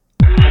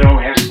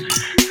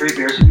3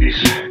 beers apiece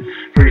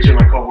for each of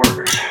my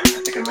co-workers.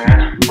 I think a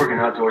man working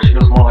outdoors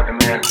feels more like a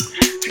man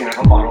if you can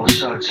have a bottle of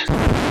suds.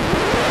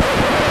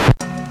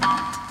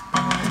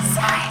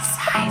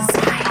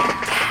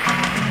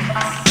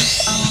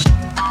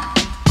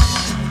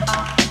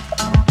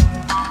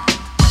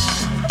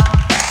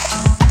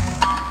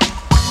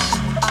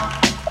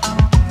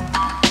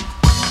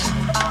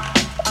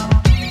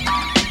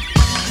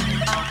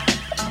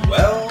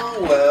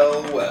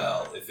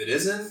 Well, if it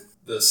isn't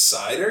the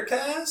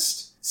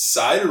Cidercast,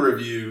 cider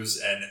reviews,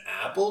 and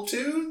Apple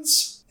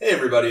Tunes. Hey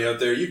everybody out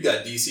there, you've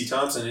got DC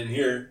Thompson in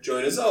here,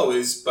 joined as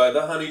always by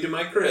the honey to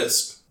my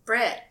crisp.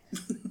 Britt.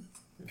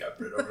 We got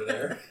Britt over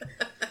there.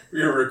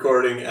 We are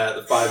recording at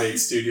the 5-8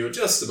 studio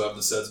just above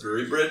the Suds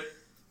Brewery. Britt,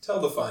 tell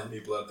the fine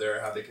people out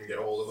there how they can get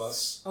a hold of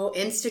us. Oh,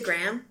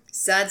 Instagram,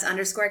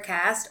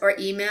 suds_cast, or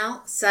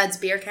email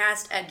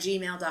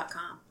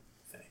sudsbeercast@gmail.com.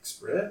 Thanks,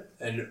 Britt.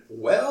 And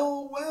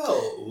well,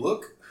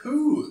 look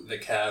who the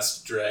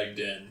cast dragged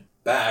in.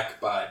 Back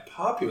by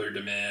popular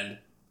demand,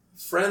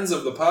 friends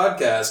of the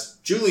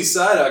podcast, Julie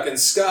Sydock and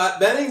Scott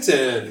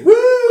Bennington.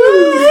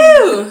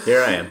 Woo!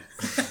 Here I am.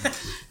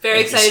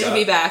 Very excited to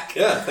be back.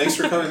 Yeah, thanks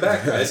for coming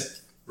back,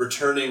 guys.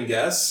 Returning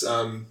guests,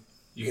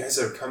 you guys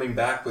are coming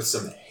back with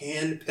some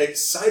hand-picked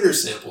cider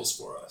samples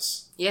for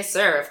us. Yes,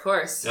 sir, of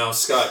course. Now,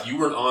 Scott, you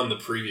weren't on the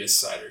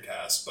previous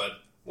Cidercast, but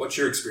what's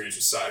your experience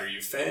with cider? Are you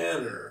a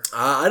fan, or...?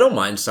 I don't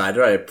mind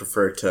cider. I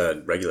prefer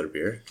to regular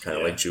beer, kind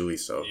of like Julie,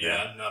 so...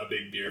 Yeah, not a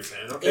big beer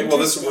fan. Okay, well,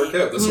 this will work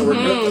out. This will work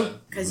out, then.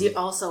 Because you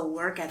also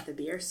work at the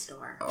beer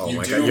store. Oh You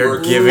my do god, you're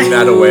work- giving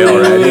that away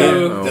already?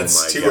 Oh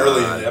That's my too God.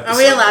 early in the episode. Are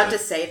we allowed to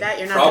say that?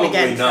 You're not going to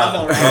get in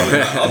trouble, right? Probably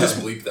not. I'll just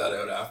bleep that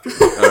out after.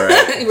 All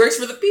right. He works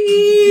for the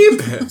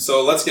beep.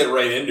 So let's get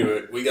right into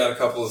it. We got a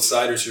couple of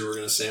ciders here we're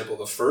going to sample.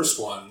 The first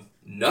one,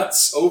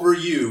 Nuts Over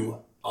You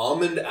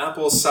Almond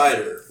Apple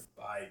Cider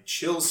by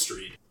Chill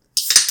Street.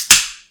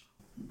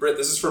 Britt,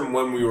 this is from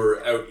when we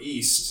were out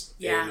east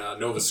in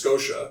Nova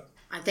Scotia.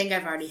 I think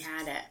I've already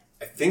had it.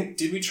 I think,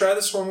 did we try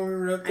this one when we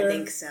were out there? I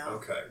think so.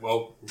 Okay,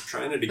 well, we're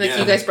trying it again. Like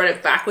you guys brought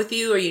it back with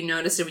you, or you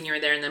noticed it when you were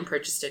there and then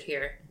purchased it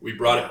here? We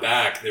brought it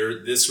back.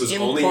 This was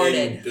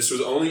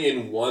only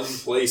in one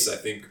place. I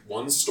think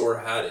one store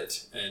had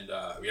it, and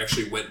we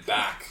actually went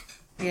back.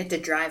 We had to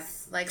drive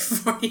like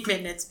 40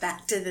 minutes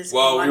back to this.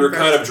 Well, one we were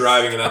kind of person.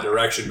 driving in that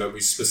direction, but we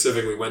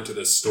specifically went to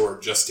this store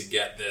just to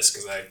get this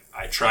because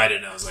I tried it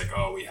and I was like,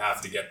 oh, we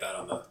have to get that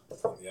on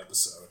the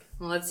episode.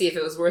 Well, let's see if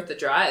it was worth the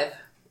drive.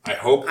 I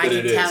hope that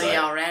it is. I can tell you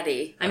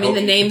already. I mean,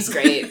 the name's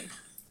great.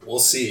 We'll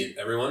see.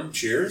 Everyone,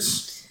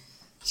 cheers.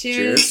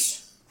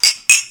 Cheers.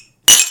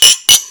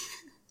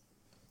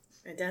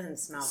 It doesn't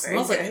smell It very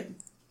smells good. like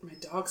my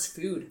dog's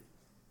food.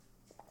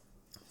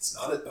 It's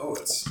not it. Oh,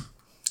 it's...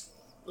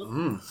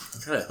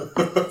 Okay.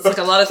 It's like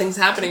a lot of things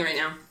happening right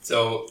now.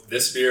 So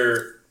this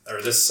beer,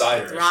 or this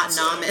cider. Rotten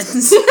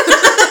almonds.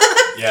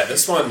 Yeah,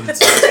 this one's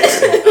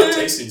not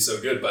tasting so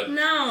good, but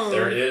No.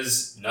 there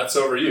is Nuts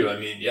Over You. I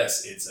mean,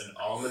 yes, it's an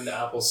almond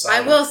apple I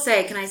cider. will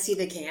say, can I see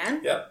the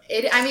can? Yep.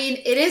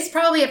 It is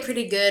probably a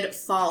pretty good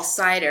fall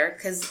cider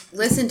because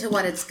listen to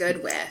what it's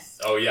good with.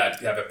 Oh, yeah,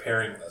 you have a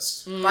pairing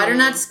list.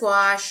 Butternut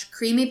squash,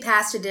 creamy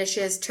pasta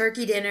dishes,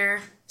 turkey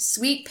dinner,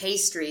 sweet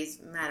pastries,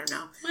 I don't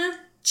know,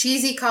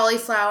 cheesy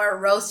cauliflower,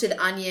 roasted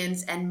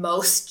onions, and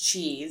most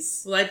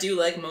cheese. Well, I do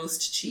like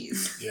most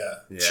cheese. Yeah.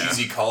 Yeah.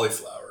 Cheesy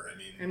cauliflower.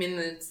 I mean,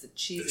 it's the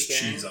cheese There's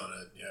again. cheese on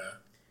it, yeah.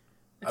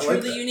 A I like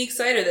truly that. unique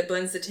cider that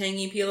blends the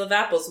tangy peel of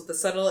apples with the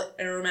subtle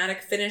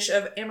aromatic finish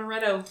of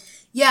amaretto.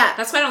 Yeah.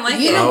 That's why I don't like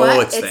You it. know Oh,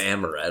 what? it's the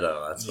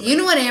amaretto. That's what You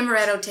know what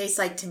amaretto tastes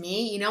like to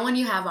me? You know when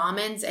you have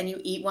almonds and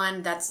you eat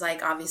one that's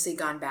like obviously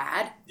gone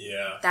bad?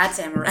 Yeah. That's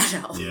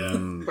amaretto. Yeah.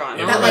 Rotten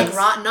Amaretto. That almonds. like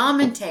rotten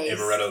almond taste.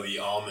 Amaretto, the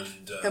almond.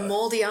 The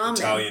moldy almond.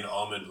 Italian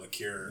almond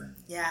liqueur.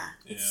 Yeah.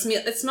 Yeah.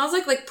 It smells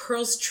like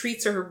Pearl's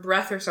treats or her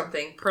breath or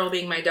something. Pearl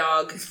being my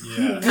dog.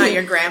 Yeah. Not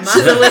your grandma.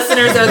 To the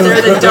listeners out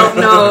there that don't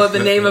know the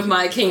name of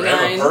my Grandma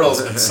canine. Pearl's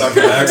in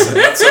Southern accent.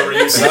 That's over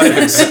you,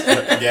 Simons.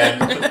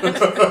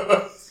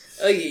 Again.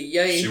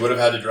 Yay. She would have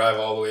had to drive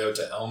all the way out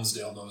to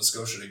Elmsdale, Nova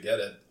Scotia to get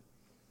it.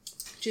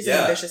 She's Yeah.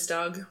 an ambitious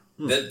dog.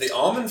 The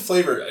almond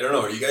flavor, I don't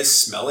know, are you guys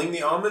smelling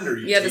the almond or are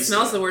you Yeah, the tasting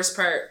smell's it? the worst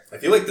part. I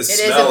feel like the is a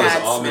smell is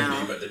bad almondy,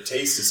 smell. but the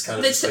taste is kind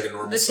of The, just like a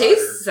normal the cider.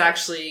 taste is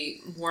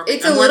actually warming.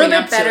 It's I'm a little warming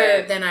bit up to better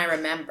it. than I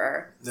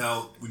remember.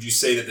 Now, would you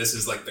say that this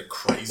is like the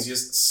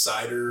craziest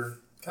cider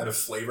kind of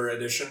flavor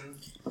addition?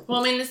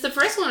 Well, I mean, it's the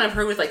first one I've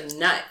heard with like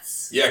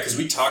nuts. Yeah, because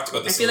we talked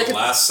about this I in feel the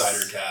like last it's-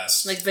 cider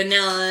cast. Like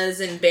vanillas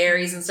and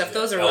berries and stuff. Yeah,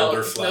 Those are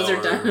elderflower. those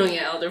are done. Oh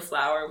yeah,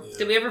 elderflower. Yeah.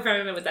 Did we ever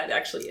find out what that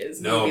actually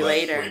is? no, maybe but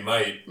later. we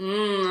might.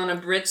 On a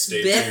Brit's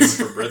Stay bit. tuned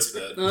for Brit's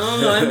bit.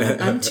 Oh,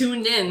 I'm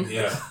tuned in.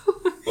 Yeah.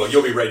 Well,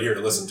 you'll be right here to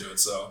listen to it,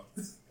 so.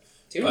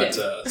 Tuned But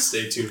in.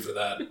 stay tuned for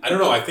that. I don't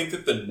know. I think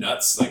that the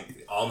nuts, like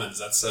the almonds,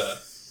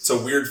 it's a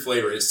weird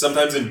flavor.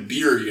 Sometimes in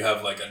beer you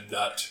have like a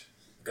nut.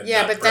 Like a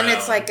Yeah, nut but then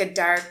it's brown. like a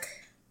dark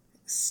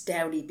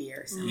stouty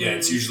beer. So. Yeah,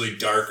 it's usually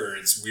darker.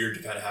 It's weird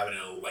to kind of have it in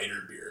a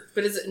lighter beer.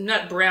 But is it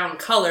not brown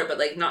color, but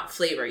like not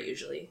flavor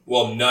usually?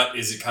 Well, nut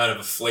is kind of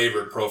a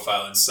flavor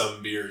profile in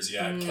some beers.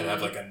 Yeah, it can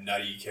have like a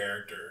nutty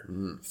character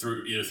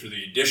through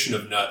the addition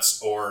of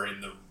nuts or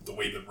in the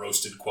way the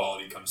roasted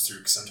quality comes through.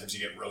 Because sometimes you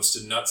get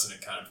roasted nuts and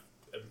it kind of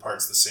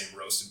imparts the same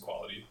roasted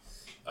quality.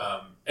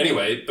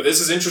 Anyway, but this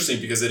is interesting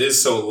because it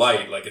is so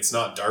light. Like it's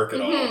not dark at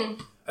all.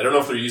 I don't know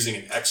if they're using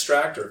an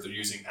extract or if they're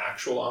using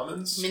actual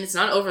almonds. I mean, it's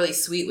not overly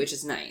sweet, which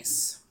is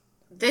nice.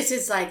 This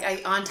is like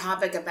on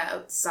topic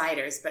about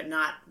ciders, but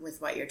not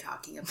with what you're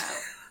talking about.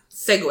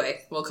 Segue,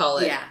 we'll call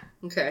it. Yeah.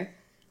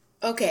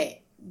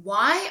 Okay.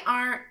 Why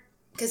aren't...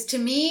 Because to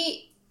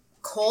me,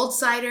 cold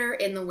cider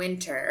in the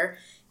winter,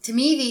 to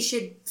me, these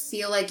should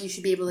feel like you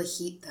should be able to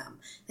heat them.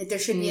 Like there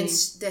should be...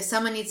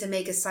 someone needs to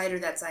make a cider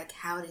that's like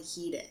how to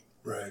heat it.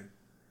 Right.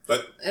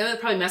 But it would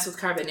probably mess with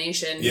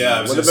carbonation.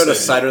 yeah. What about a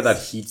cider that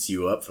heats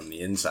you up from the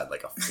inside,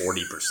 like a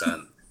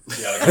 40%?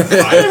 Yeah, like a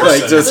 5%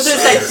 Like just So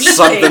there's that heat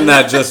something thing.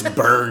 that just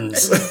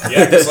burns.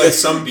 Yeah, because like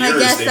some beers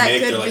guess they that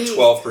make could they're like be.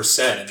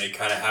 12%, and they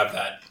kind of have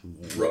that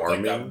Warming.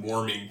 like that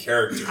warming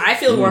character. I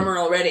feel warmer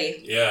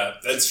already. Yeah,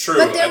 that's true.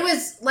 But there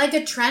was like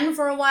a trend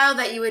for a while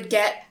that you would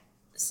get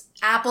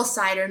apple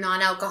cider,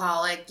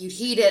 non-alcoholic. You'd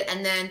heat it,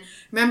 and then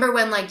remember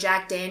when like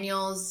Jack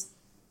Daniels,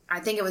 I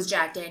think it was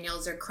Jack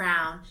Daniels or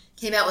Crown,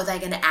 came out with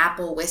like an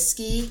apple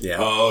whiskey. Yeah.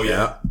 Oh,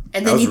 yeah.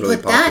 And That then was you really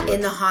put that popular.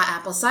 in the hot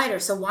apple cider.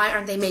 So why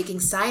aren't they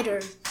making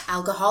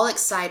alcoholic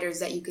ciders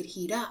that you could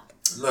heat up?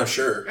 I'm not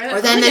sure.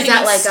 Or then is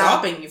that like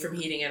stopping you from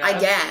heating it up? I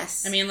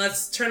guess. I mean,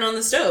 let's turn on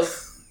the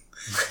stove.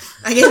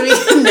 I guess we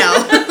can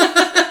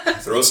know.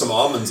 Throw some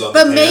almonds on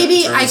But the pan,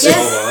 maybe, turn I the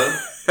guess-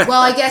 stove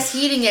Well, I guess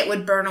heating it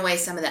would burn away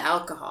some of the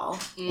alcohol.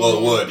 on. Well,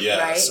 it would, yeah.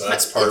 Right. So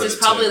that's part of it. There's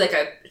probably too. like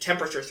a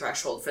temperature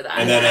threshold for that.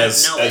 And then I don't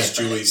as know it, but-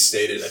 Julie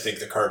stated, I think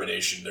the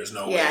carbonation, there's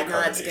no way Yeah, carbonation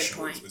no, that's a good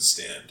point. would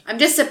withstand. I'm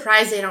just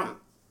surprised they don't.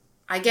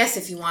 I guess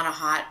if you want a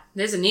hot,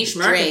 There's a niche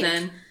market Drink.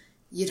 then.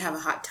 you'd have a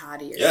hot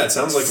toddy. Or Yeah, it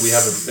sounds like we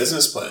have a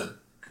business plan.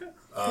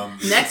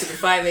 Next to the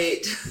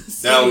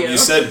 5'8". Now, studio. you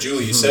said,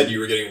 Julie, you said you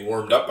were getting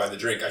warmed up by the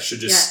drink. I should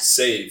just Yeah.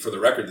 say, for the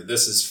record, that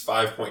this is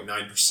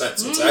 5.9%,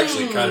 so it's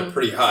actually kind of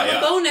pretty high A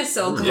up. bonus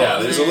alcohol. Yeah,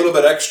 there's a little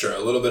bit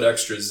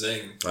extra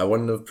zing. I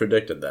wouldn't have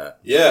predicted that.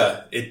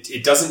 Yeah,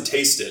 it doesn't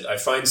taste it. I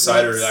find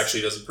cider Nice.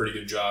 actually does a pretty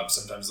good job.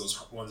 Sometimes those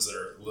ones that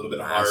are a little bit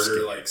Nasty.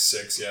 harder, like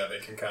 6, yeah, they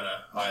can kind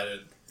of hide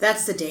it.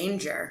 That's the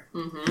danger.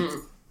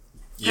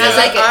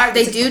 Yeah.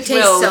 They do taste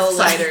Well,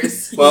 so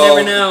ciders. Well,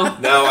 you never know.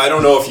 Now, I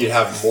don't know if you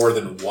have more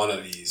than one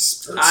of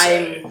these, per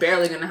se. I'm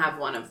barely going to have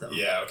one of them.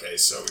 Yeah, okay,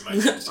 so we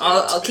might... have to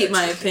I'll get keep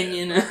my extra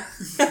can.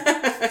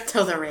 opinion.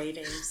 till the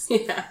ratings.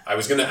 Yeah. I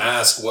was going to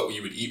ask what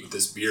you would eat with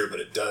this beer, but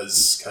it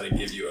does kind of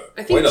give you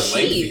I think quite a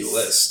lengthy cheese.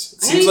 list. It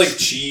I seems think like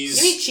cheese...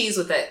 You need cheese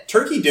with it.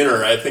 Turkey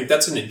dinner, I think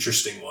that's an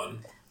interesting one.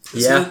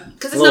 Yeah.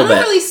 Because a it's little not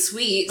bit. really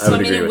sweet, I so would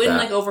I mean, agree it with wouldn't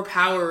that. like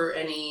overpower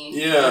any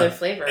Yeah. other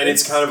flavors. And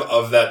it's kind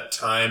of that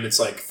time. It's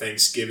like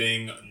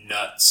Thanksgiving,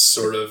 nuts,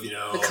 sort of, you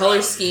know. the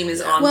color scheme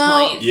is on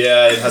Well- point.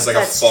 Yeah, it has like a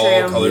That's fall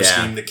true. color Yeah.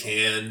 scheme, the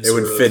can. It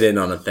would sort of. fit in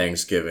on a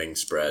Thanksgiving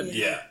spread.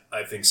 Yeah,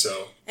 I think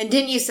so. And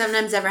didn't you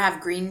sometimes ever have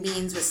green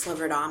beans with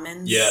slivered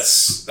almonds?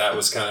 Yes, that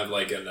was kind of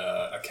like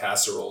a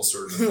casserole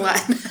sort of thing.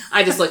 What?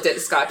 I just looked at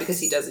Scott because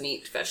he doesn't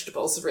eat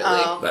vegetables, really.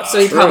 Oh. That's So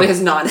he true. probably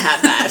has not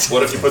had that.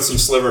 What if you put some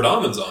slivered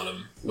almonds on them?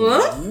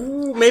 What?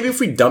 Ooh, maybe if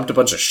we dumped a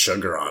bunch of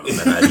sugar on them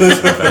and add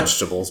some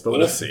vegetables, but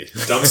we'll see.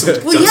 Dump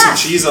some, Well, dump yeah. some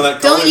cheese on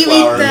that Don't you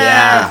cauliflower. eat the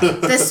Yeah.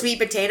 the sweet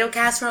potato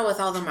casserole with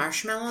all the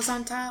marshmallows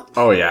on top?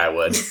 Oh yeah, I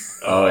would.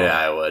 Oh yeah,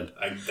 I would.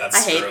 That's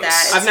I hate gross.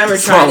 that. I've never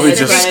tried Probably it.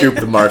 just but- scoop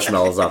the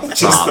marshmallows off the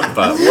top,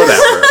 but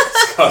whatever.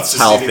 Scott's just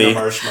Healthy. eating the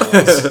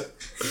marshmallows.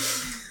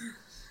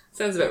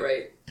 Sounds about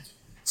right.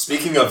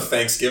 Speaking of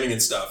Thanksgiving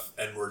and stuff,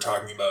 and we're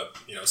talking about,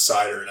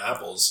 cider and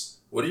apples,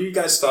 what are you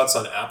guys' thoughts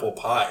on apple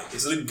pie?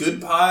 Is it a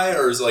good pie,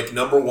 or is it like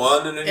number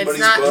one in anybody's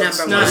not books?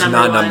 number Not one. It's number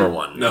not one. number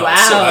one. No, Wow.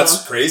 so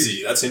that's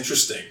crazy. That's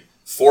interesting.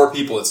 4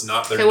 people, it's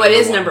not their Okay, what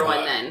is one number pie.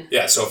 one then?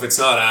 Yeah, so if it's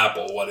not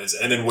apple, what is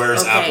it? And then where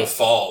does Okay. apple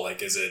fall?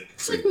 Like, is it...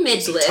 It's like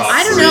mid-list. top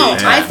I don't three, know.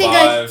 top I think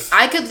 5?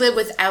 I could live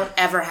without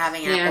ever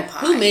having Yeah. apple pie.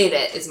 Who made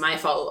it is my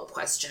follow-up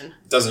question.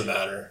 Doesn't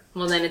matter.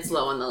 Well, then it's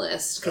low on the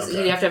list because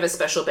Okay. you have to have a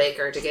special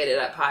baker to get it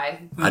up high.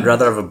 I'd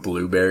rather have a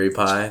blueberry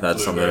pie.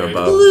 That's Blueberry. something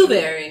above.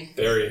 Blueberry.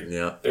 Berry.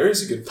 Yeah.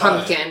 Berry's a good pie.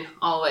 Pumpkin,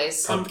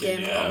 always.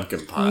 Pumpkin, yeah.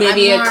 Pumpkin pie.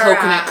 Maybe a I'm more,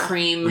 coconut We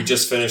cream.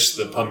 just finished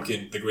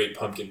the Great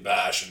Pumpkin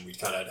Bash, and we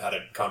kind of had a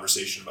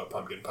conversation about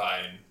pumpkin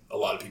pie, and a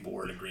lot of people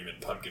were in agreement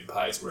pumpkin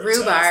pie is where it's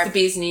at. The Rhubarb.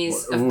 bee's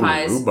knees of Ooh,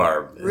 pies.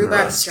 rhubarb. Rhubarb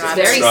Interesting.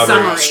 strawberry. Very Strawberry,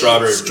 summery.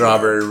 strawberry,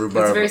 Strawberry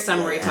rhubarb. It's a very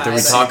summery pie. Did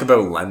we but- talk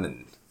about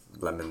lemon?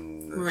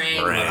 Lemon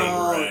Meringue. Meringue.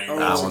 Oh,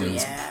 That oh,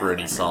 one's yeah.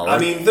 pretty solid. I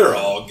mean, they're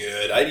all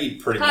good. I'd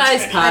eat pretty much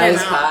Pies, any. pies,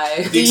 know. pie.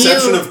 With the Do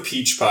exception you- of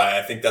peach pie,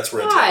 I think that's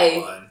where I Why? draw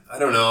the line. I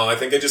don't know. I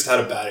think I just had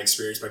a bad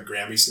experience. My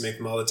grandma used to make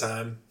them all the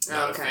time.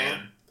 Not Okay. a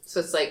fan. So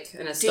it's like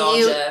a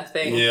nostalgia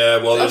thing. Yeah,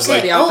 well, there's Okay,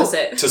 like the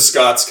opposite. to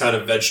Scott's kind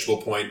of vegetable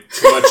point,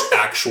 too much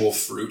actual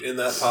fruit in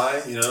that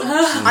pie, you know?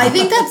 I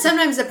think that's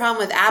sometimes the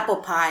problem with apple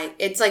pie.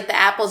 It's like the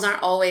apples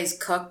aren't always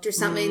cooked or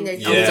something. They're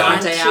Yeah.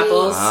 Dante crunchy.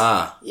 apples.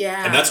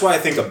 Yeah. And that's why I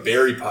think a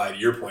berry pie, to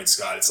your point,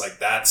 Scott, it's like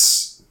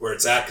that's where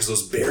it's at because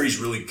those berries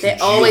really They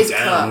congeal always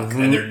down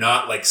cook. and they're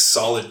not like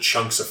solid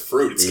chunks of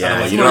fruit. It's kind Yeah,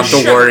 of like you don't have to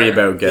sugar. worry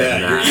about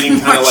getting yeah, you're that. eating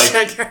kind of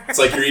like Sugar. it's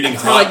like you're eating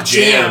more hot like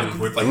jam jam.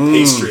 with like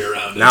pastry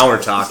around it. Now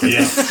we're talking.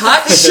 Yeah.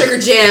 Hot sugar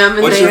jam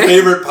in What's there. your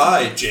favorite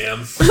pie?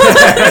 Jam.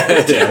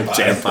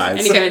 Jam pies.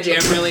 Any kind of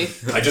jam, really.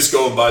 I just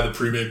go and buy the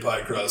pre-made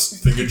pie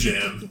crust, think of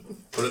jam,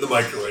 put it in the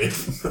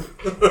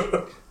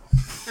microwave.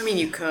 I mean,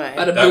 you could.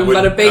 Bada That boom, would-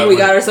 bada bing, that we would-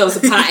 got ourselves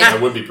a pie.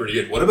 That would be pretty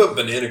good. What about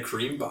banana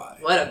cream pie?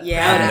 What a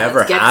Yeah. badass. I've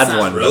never Get had some.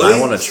 one, but Really? I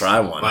want to try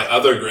one. My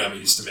other grandma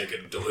used to make a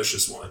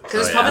delicious one. Because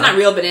there's Oh, probably yeah? not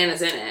real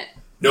bananas in it.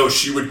 No,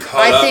 she would cut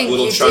I up think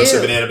little you chunks do.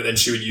 of banana, but then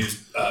she would use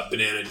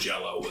banana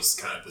jello was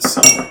kind of the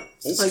secret.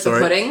 Like Sorry.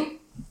 the pudding.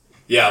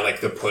 Yeah,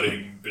 like the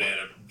pudding,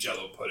 banana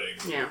jello pudding.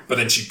 Yeah. But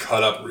then she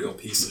cut up real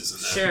pieces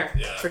and then, Sure.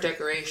 yeah. For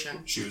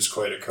decoration. She was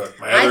quite a cook.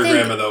 My I other think-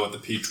 grandma, though, with the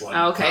peach one.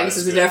 Oh, okay, not this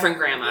as is a good. different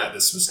grandma. Yeah,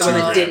 this was The two one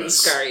that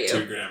grandmas. didn't scar you.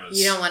 Two grandmas.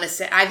 You don't want to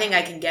say. I think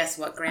I can guess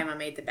what grandma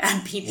made the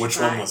bad peach Which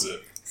pie. one was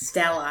it?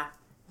 Stella.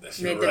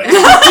 You're Made the right.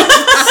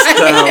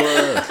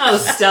 bad Oh,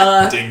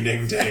 Stella. Ding,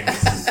 ding, ding.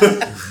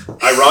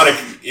 Ironic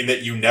in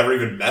that you never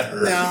even met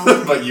her,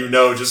 No. but you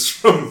know just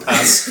from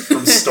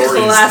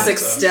stories. Classic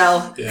that,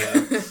 Stell.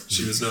 Yeah,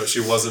 she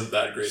wasn't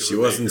that great. She of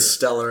a wasn't baker.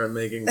 stellar at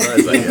making bread,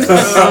 I guess.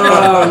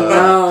 Oh,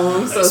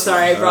 no. I'm so Nice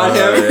sorry I one. brought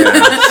him.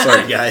 Yeah.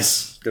 Sorry,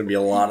 guys. Gonna be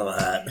a lot of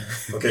that.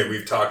 Okay,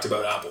 we've talked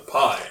about apple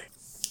pie,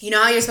 You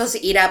know how you're supposed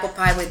to eat apple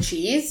pie with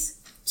cheese?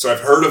 so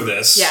I've heard of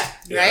this. Yeah,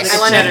 Right? Like I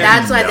wonder if cheddar.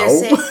 that's why they're No.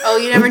 saying. Oh,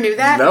 you never knew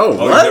that? No, Oh, you've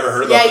what? never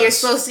heard about Yeah, this? you're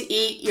supposed to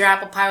eat your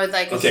apple pie with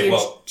like a Okay, huge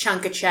well,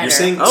 chunk of cheddar. You're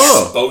saying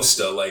Oh. supposed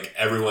to, like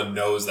everyone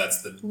knows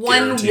that's the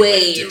One guaranteed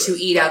way do to it.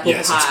 eat apple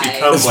yes, pie. It's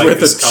become It's like with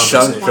this a chunk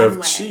conversation. One of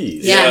way.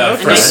 cheese. Yeah, Yeah, a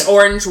okay. nice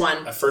orange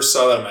one. I first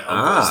saw that at my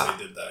uncle's. Ah.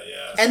 They did that.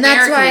 Yeah, and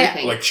that's American, I why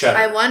think. like cheddar.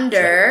 I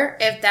wonder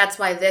if that's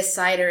why this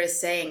cider is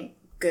saying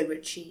good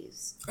with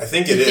cheese. I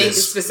think Do it you think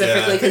is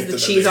specifically Yeah, I because think the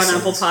that cheese on makes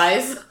apple sense.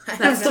 pies? I don't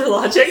That's their know.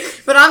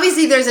 logic. But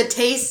obviously, there's a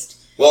taste.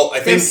 Well, I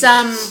think There's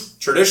some.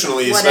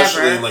 traditionally, whatever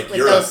especially in like with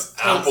Europe, those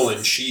apple tastes.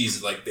 and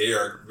cheese, like they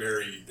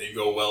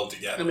go well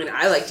together. I mean,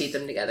 I like to eat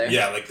them together.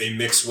 Yeah, like they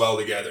mix well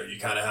together. You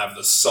kind of have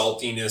the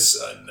saltiness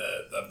and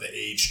of the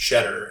aged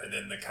cheddar, and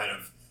then the kind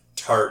of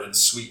tart and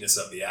sweetness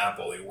of the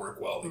apple. They work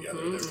well together.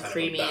 Mhm, They're kind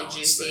creamy of a and balanced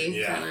juicy, thing.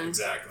 Yeah, kinda.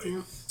 exactly.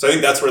 Yeah. So I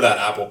think that's where that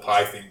apple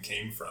pie thing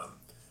came from.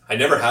 I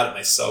never had it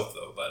myself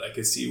though, but I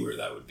could see where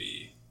that would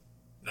be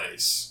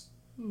nice.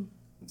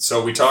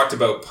 So we talked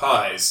about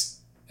pies,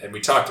 and we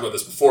talked about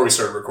this before we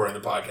started recording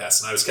the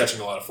podcast, and I was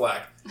catching a lot of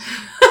flack.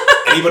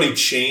 Anybody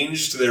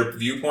changed their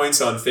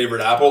viewpoints on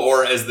favorite apple,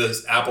 or as the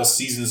apple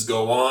seasons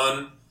go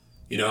on,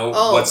 you know,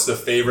 Oh. what's the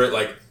favorite?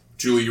 Like,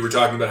 Julie, you were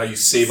talking about how you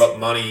save up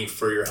money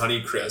for your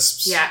Honey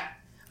Crisps. Yeah.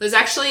 There's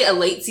actually a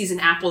late season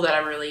apple that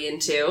I'm really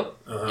into,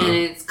 Uh-huh. and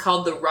it's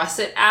called the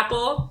russet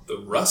apple. The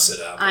russet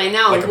apple. I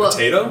know. Like a well,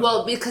 potato?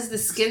 Well, because the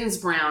skin's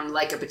brown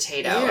like a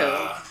potato.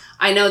 Ew.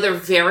 I know they're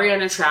very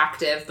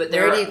unattractive, but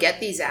they're. Where do you get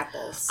these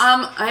apples?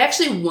 I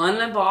actually won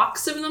a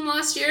box of them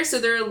last year, so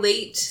they're a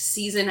late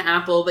season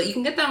apple, but you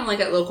can get them like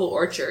at local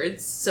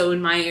orchards. So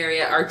in my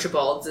area,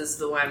 Archibald's is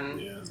the one,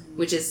 Yeah.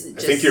 which is I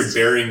just. think you're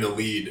burying the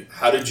lead.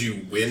 How did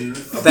you win?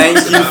 Thank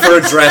you for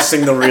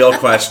addressing the real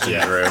question,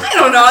 Drew. I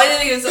don't know. I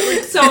think it was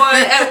like, so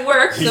at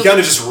work. He kind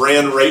of just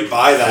ran right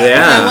by that.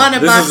 Yeah, I want a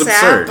this box is of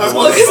absurd. apples.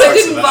 Well, because I box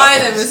didn't of buy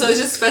apples. them, and so I was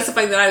just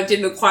specifying that I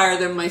didn't acquire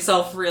them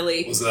myself,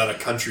 really. Was that a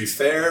country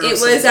fair? or It was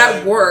something? at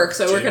work,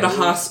 so I work at a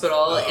Jamboree? hospital,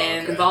 Oh,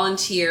 and okay.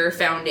 Volunteer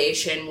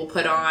Foundation will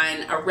put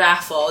on a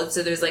raffle. And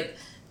so there's like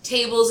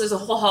tables, there's a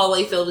whole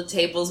hallway filled with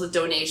tables with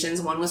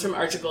donations. One was from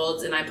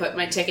Archibald's, and I put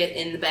my ticket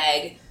in the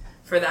bag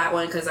for that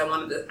one because I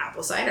wanted the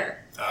apple cider.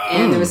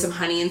 And there was some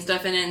honey and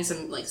stuff in it and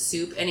some like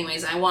soup.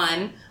 Anyways, I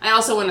won. I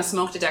also won a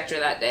smoke detector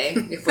that day,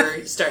 if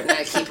we're starting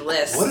to keep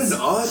lists. What an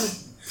odd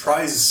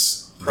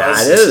prize That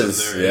system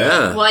is, there,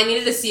 yeah. Well, I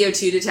needed a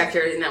CO2 detector,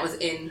 and that was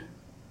in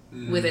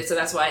with it, so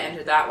that's why I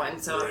entered that one.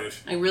 So Right.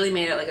 I really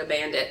made it like a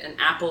bandit. An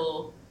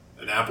apple.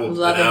 An apple.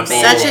 Love an and apple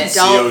bandit.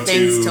 Such adult CO2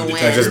 things to win.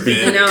 detector Just be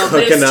bin. I know,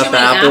 but it's cooking too up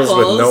many apples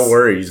with no apples.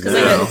 worries Because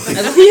now.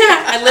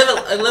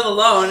 I live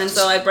alone, and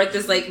so I brought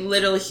this like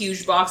little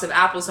huge box of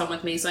apples home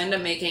with me. So I ended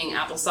up making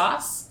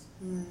applesauce,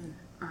 and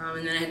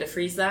then I had to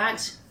freeze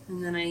that,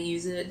 and then I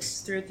use it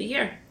throughout the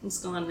year. It's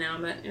gone now,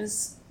 but it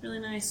was really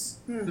nice.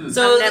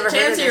 So I've never to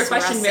heard of answer your this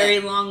question,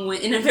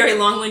 russet. in a very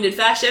long-winded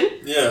fashion,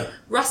 Yeah.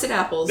 russet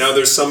apples. Now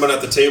there's someone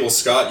at the table,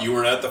 Scott. You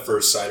weren't at the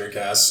first cider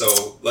cast,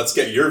 so let's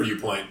get your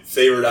viewpoint.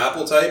 Favorite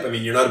apple type? I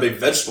mean, you're not a big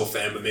vegetable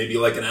fan, but maybe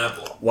you like an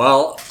apple.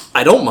 Well,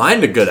 I don't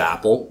mind a good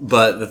apple,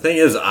 but the thing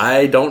is,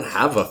 I don't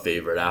have a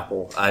favorite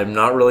apple. I'm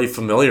not really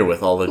familiar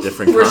with all the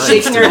different We're kinds.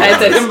 shaking to our be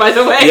heads at honest. him, by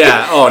the way.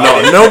 Yeah, oh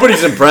no,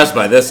 nobody's impressed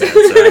by this answer,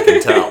 I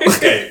can tell.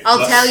 Okay. I'll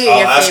let's- tell tell you I'll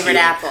your ask favorite you.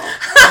 apple.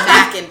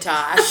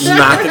 Macintosh.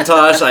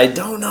 Macintosh, I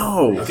don't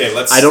know. Okay,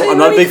 let's. I'm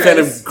not a big fan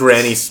Honeycrisp. of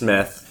Granny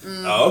Smith.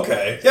 Oh,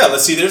 okay. Yeah,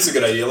 let's see. There's a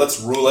good idea. Let's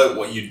rule out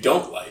what you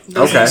don't like.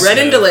 Okay. Red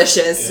and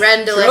delicious. Red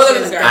and Throw them in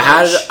delicious. the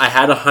garbage. I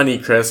had a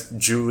Honeycrisp.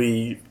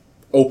 Julie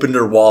opened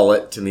her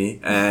wallet to me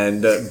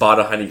and bought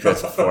a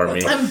Honeycrisp for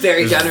me. I'm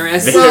very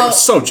generous. They Well, were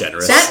so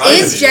generous. That Fine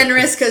is with you.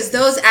 generous because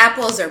those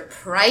apples are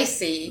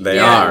pricey. They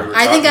Yeah. are.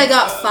 I think I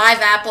got Talking 5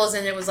 apples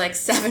and it was like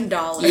 $7.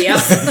 Yep.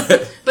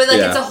 But like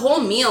Yeah. it's a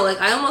whole meal.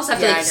 Like I almost have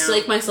to Yeah, like I know.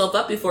 slake myself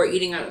up before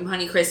eating a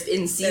Honeycrisp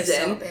in They're so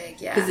season big,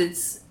 yeah. because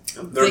it's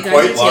a They're big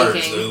quite large.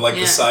 undertaking. They're like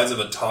Yeah. the size of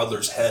a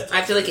toddler's head. I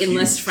have to like They're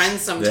enlist huge.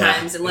 friends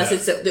sometimes, unless Yeah.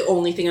 it's the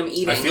only thing I'm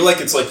eating. I feel like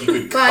it's like you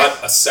could But- cut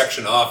a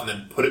section off and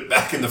then put it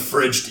back in the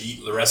fridge to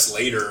eat the rest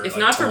later. if like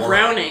not for tomorrow.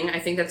 browning, I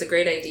think that's a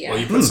great idea. Well,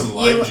 you put some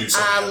lime You, juice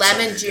on the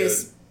lemon outside,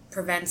 juice good.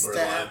 prevents Or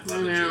the.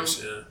 lemon I know.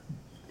 juice,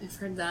 yeah. I've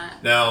heard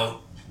that.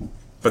 Now,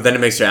 But then it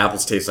makes your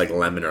apples taste like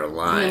lemon or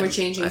lime. And then we're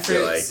changing I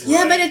feel fruits. like.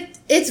 Yeah, but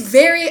it's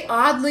very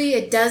oddly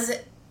it doesn't.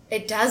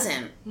 It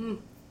doesn't.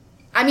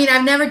 I mean,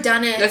 I've never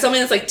done it. That's something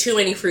that's like too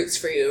many fruits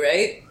for you,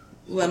 right?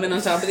 Lemon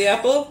on top of the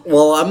apple.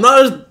 Well,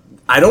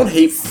 I don't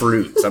hate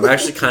fruits. I'm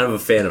actually kind of a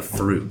fan of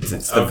fruits.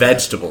 It's the Okay.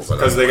 vegetables that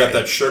because I they got like.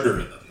 that sugar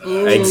in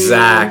them.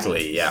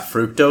 Exactly. Yeah,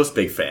 fructose,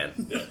 big fan.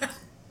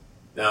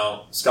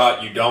 Now,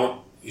 Scott,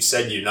 you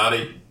said you're not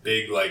a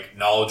big, like,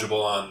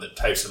 knowledgeable on the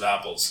types of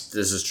apples.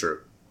 This is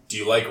true. Do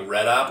you like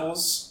red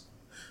apples?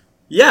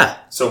 Yeah.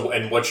 So,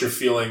 and what's your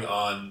feeling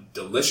on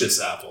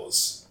delicious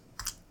apples?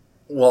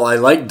 Well, I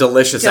like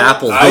delicious Don't-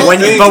 apples, I but when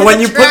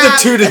think- you put the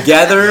two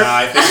together, Yeah,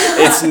 I think,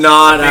 it's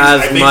not I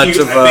as think much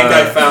you, of I think I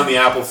a. found the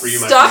apple for you,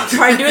 my Stop friend.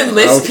 trying to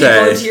enlist Okay.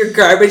 people into your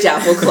garbage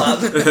apple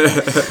club.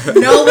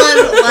 No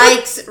one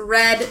likes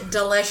red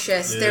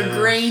delicious. They're Yeah.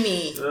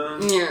 grainy.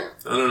 Yeah.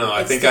 I don't know. I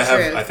It's think the I have.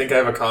 truth. I think I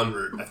have a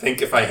convert. I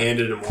think if I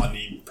handed him one,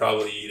 he'd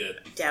probably eat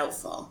it.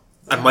 Doubtful.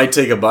 I might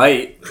take a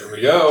bite. There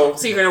we go.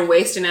 So you're gonna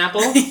waste an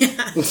apple?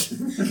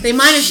 They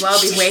might as well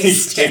be He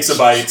wasted. takes a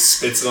bite,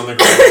 spits it on the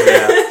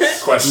ground.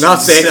 Questions I'm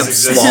not saying I'm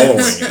his swallowing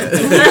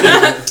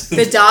existence. it.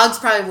 The dogs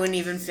probably wouldn't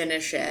even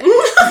finish it.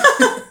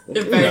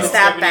 If No. It's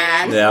that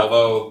bad. Yeah.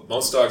 Although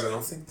most dogs, I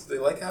don't think they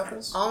like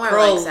apples. Omar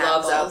Pearl likes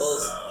loves apples.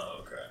 apples.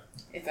 Oh, okay.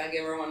 If I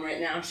give her one right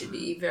now, she'd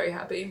be very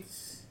happy.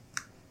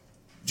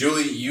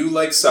 Julie, you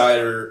like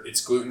cider.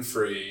 It's gluten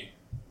free.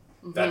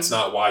 That's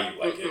not why you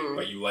like it,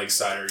 but you like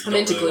cider. You I'm don't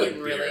into really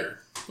gluten, like beer. really.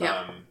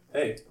 Yeah.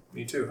 Hey,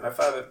 me too. High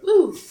five it.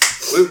 Ooh.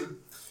 Gluten.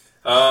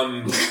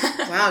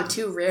 Wow,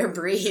 2 rare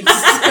breeds.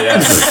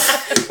 Yeah.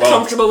 Well,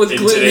 Comfortable with in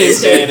gluten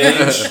today's day and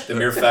intake. age, the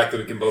mere fact that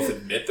we can both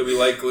admit that we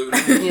like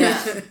gluten,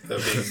 Yeah. that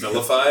we're being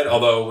vilified.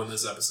 Although when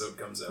this episode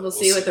comes out, We'll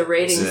see what the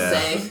ratings Yeah.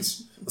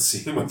 say. We'll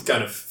see what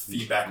kind of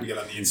feedback we get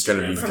on the It's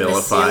gonna Instagram. be From the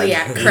vilified.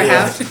 celiac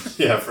crowd.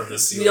 Yeah, from the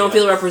celiac. You don't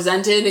feel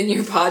represented in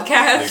your the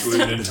podcast?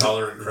 gluten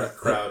intolerant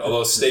crowd.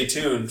 Although stay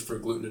tuned for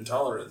gluten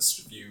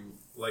intolerance. If you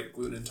like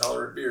gluten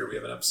intolerant beer, we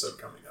have an episode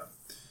coming up.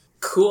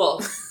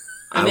 Cool.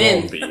 I'm I in.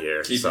 won't be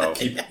here, Keep, so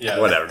yeah.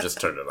 whatever.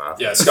 Just turn it off.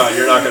 Yeah, Scott,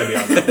 you're not going to be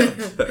on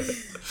that.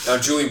 Now,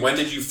 Julie, when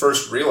did you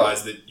first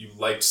realize that you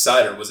liked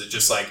cider? Was it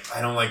just like, I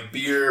don't like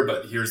beer,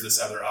 but here's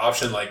this other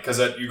option? Like, because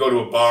you go to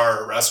a bar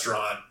or a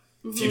restaurant,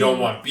 if you don't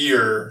want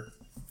beer,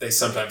 they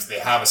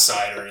have a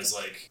cider as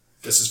like,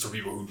 this is for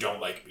people who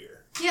don't like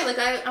beer. Yeah, like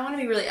I want to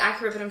be really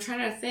accurate, but I'm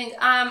trying to think.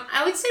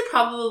 I would say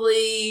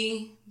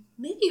probably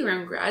maybe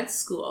around grad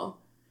school.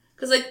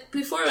 Because like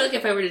before, like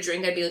if I were to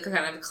drink, I'd be like a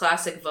kind of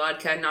classic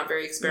vodka, not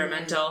very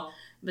experimental.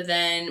 But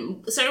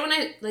then started when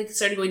I like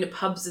started going to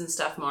pubs and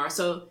stuff more.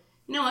 So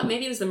you know what?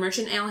 Maybe it was the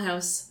Merchant Ale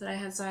House that I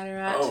had cider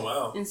at Oh,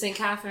 wow. in St.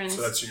 Catharines.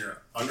 So that's in your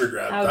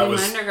undergrad. That would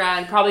be my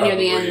undergrad, probably near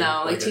the probably end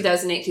though, like like a-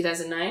 2008,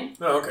 2009.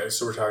 Oh, okay.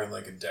 So we're talking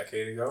like a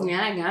decade ago?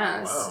 Yeah, I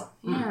guess. Wow.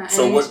 Yeah.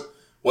 So and-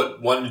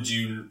 what one did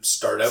you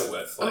start out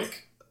with?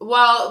 Like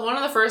Well, one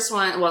of the first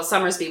one, well,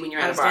 Summersby when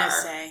you're I at a was going bar. to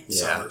say. Yeah.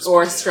 Summers,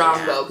 Or yeah.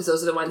 Strongbow, because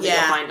those are the ones that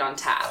Yeah. you'll find on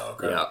tap. Oh,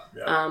 okay. Yeah.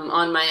 Yeah.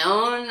 On my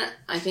own,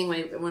 I think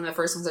one of the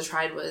first ones I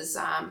tried was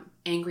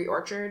Angry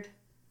Orchard,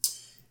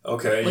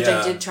 Okay, which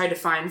yeah. I did try to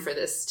find for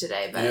this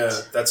today, but Yeah,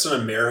 that's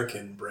an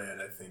American brand,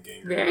 I think.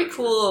 Angry very Orchard.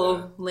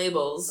 cool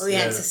labels. Oh, yeah,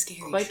 Yeah. it's a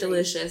scary Quite tree.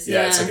 delicious.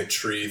 Yeah, Yeah, it's like a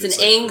tree. It's that's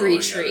an like angry growing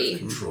out of tree.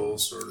 Control,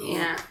 sort of.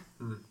 Yeah.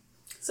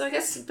 So I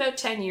guess about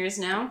 10 years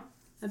now,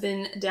 I've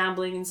been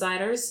dabbling in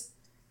ciders.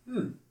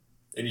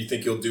 And you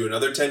think you'll do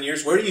another 10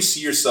 years? Where do you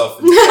see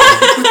yourself in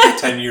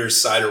 10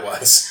 years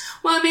cider-wise?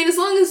 Well, I mean, as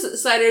long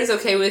as cider is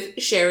okay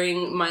with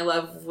sharing my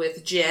love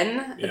with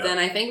gin, Yeah. then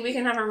I think we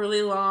can have a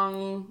really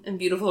long and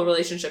beautiful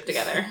relationship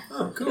together.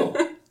 Oh, cool.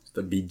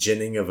 The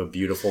beginning of a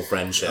beautiful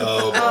friendship.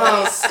 Oh, boy.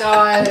 Oh,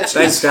 Scott.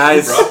 Thanks,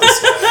 guys. Brought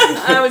this guy.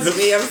 That was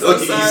me. I'm so Look,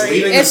 he's sorry.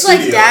 leaving It's the like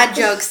studio. Dad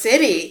Joke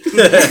City. Oh,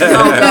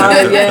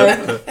 God, yeah.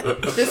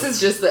 This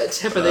is just the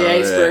tip of the Oh,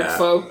 iceberg, yeah.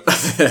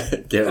 folks.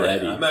 Get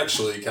ready. I'm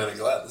actually kind of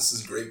glad. This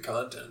is great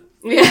content.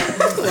 Yeah.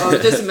 Well,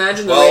 just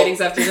imagine the Well- ratings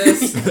after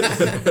this.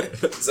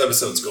 This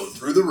episode's going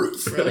through the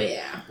roof. Really,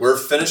 yeah. We're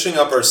finishing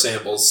up our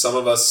samples. Some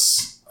of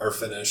us are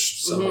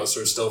finished. Some of us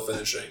are still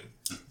finishing.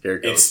 Here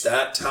it It's goes.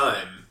 that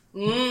time.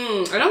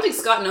 I don't think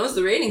Scott knows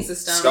the rating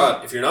system.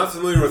 Scott, if you're not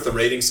familiar with the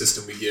rating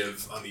system we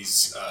give on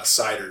these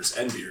ciders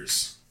and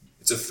beers,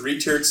 it's a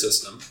 3-tiered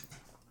system.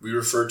 We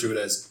refer to it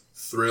as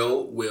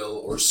thrill,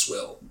 will, or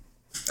swill.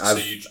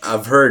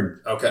 I've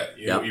heard. Okay,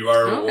 you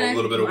are a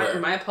little bit aware.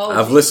 My apologies.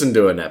 I've listened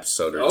to an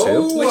episode or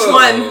two. Which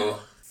one?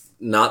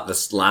 Not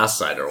this last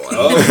cider one.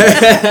 Oh.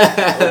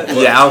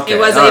 Yeah, okay. It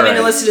was. I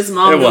even listed his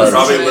mom. It was.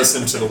 Probably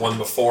listened to the one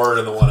before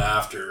and the one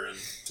after and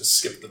just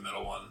skip the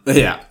middle one.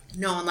 Yeah.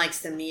 No one likes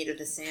the meat of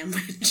the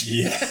sandwich.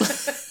 Yeah.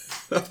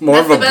 More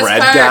That's of a the best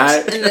bread part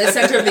guy. in the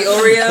center of the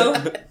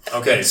Oreo.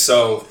 Okay,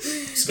 so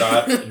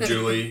Scott and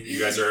Julie, you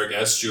guys are our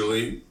guests.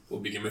 Julie, we'll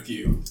begin with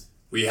you.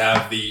 We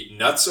have the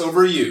Nuts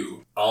Over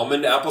You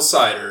almond apple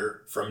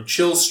cider from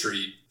Chill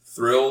Street.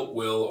 Thrill,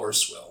 will, or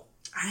swill?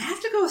 I have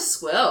to go with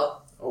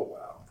swill. Oh,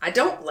 wow. I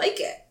don't like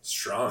it.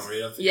 Strong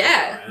right off the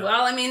Yeah. get-go,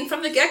 Well, I mean,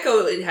 from the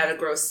get-go, it had a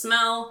gross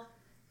smell.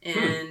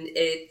 And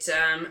it,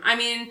 I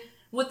mean,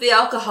 with the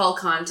alcohol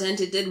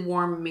content, it did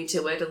warm me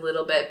to it a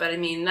little bit. But, I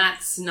mean,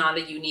 that's not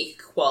a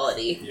unique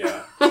quality.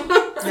 Yeah.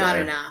 Not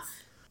enough.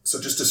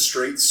 So just a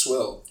straight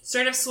swill.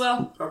 Straight up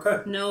swill. Okay.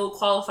 No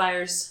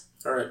qualifiers.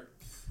 All right.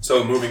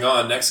 So moving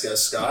on, next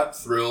guest, Scott.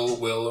 Thrill,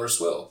 will, or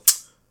swill?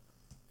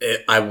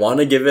 I want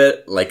to give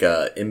it like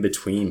a in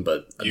between,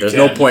 but You there's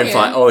can. no point.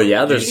 Yeah. Oh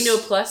yeah, there's. You can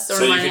do a plus or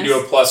So a you minus. can do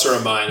a plus or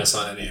a minus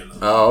on any of them.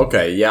 Oh,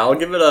 okay. Yeah, I'll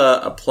give it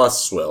a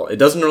plus swill. It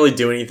doesn't really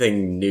do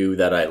anything new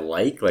that I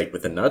like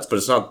with the nuts, but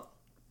it's not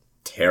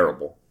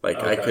terrible. Like,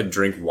 I Okay. could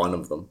drink one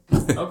of them.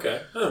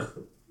 Okay. Huh.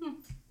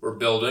 We're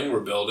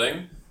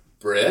building.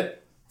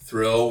 Britt,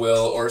 thrill,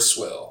 will, or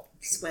swill?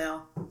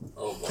 Swill.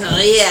 Oh, boy.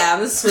 Oh, yeah,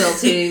 I'm the swill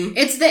team.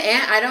 It's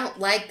I don't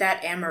like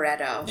that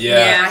amaretto.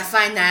 Yeah. I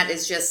find that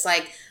is just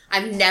like,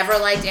 I've never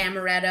liked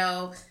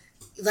amaretto.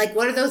 Like,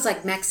 what are those,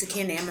 like,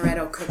 Mexican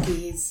amaretto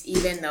cookies?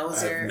 Even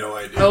those I are... have no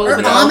idea. Oh, or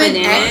with almond almond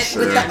in ex- it.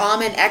 with the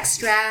almond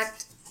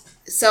extract.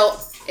 So,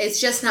 it's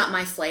just not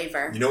my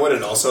flavor. You know what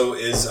it also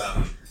is?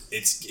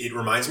 It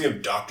reminds me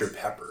of Dr.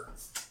 Pepper.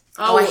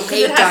 Oh, I 'cause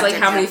hate it has, like,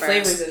 Dr. how many Pepper.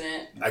 flavors in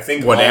it? I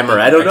think What almond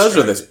amaretto does, or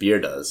extract. this beer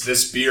does?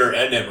 This beer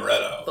and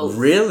amaretto. Both.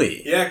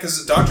 Really? Yeah,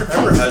 because Dr.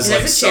 Pepper has It has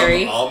like a some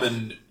cherry.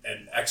 almond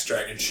and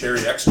extract and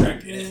cherry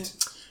extract in it.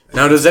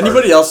 Now, does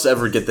anybody else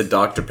ever get the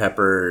Dr.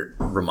 Pepper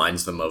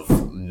reminds them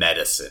of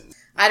medicine?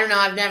 I don't know.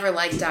 I've never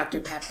liked Dr.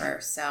 Pepper,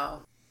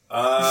 so...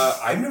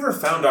 I've never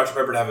found Dr.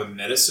 Pepper to have a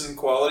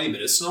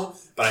medicinal,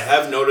 but I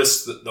have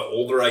noticed that the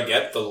older I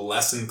get, the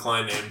less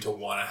inclined I am to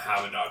want to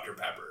have a Dr.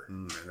 Pepper.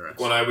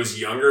 When I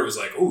was younger, it was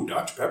like, oh,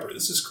 Dr. Pepper,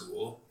 this is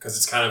cool. Because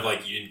it's kind of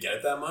like you didn't get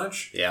it that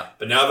much. Yeah.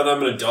 But now that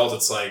I'm an adult,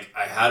 it's like,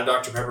 I had a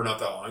Dr. Pepper not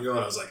that long ago,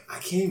 and I was like, I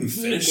can't even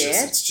finish this.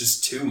 did? It's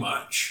just too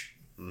much.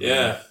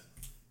 Yeah.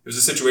 It was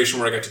a situation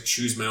where I got to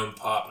choose my own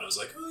pop, and I was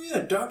like, oh yeah,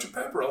 Dr.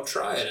 Pepper, I'll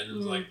try it. And it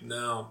was like,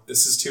 no,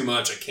 this is too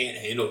much. I can't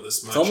handle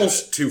this much. It's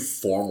almost too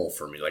formal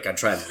for me. Like, I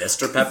tried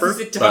Mr. Pepper, Is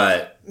it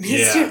but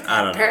Yeah,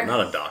 I don't know. Pepper.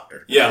 Not a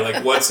doctor. Yeah,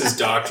 like what's his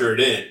doctorate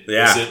in?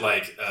 Yeah. Is it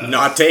like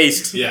Not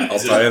taste. Yeah, I'll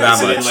is tell you it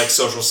that much. in like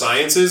social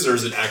sciences or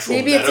is it actual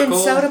Maybe medical?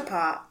 it's in soda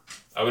pop.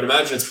 I would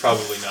imagine it's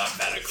probably not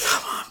medical.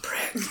 Come on,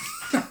 Britt.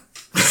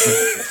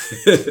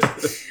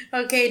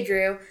 Okay,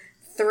 Drew.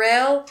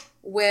 Thrill,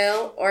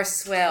 will, or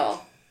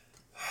swill?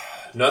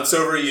 Nuts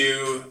Over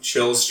You,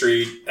 Chill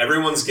Street.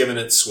 Everyone's giving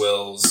it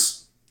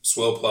swills.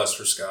 Swill plus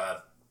for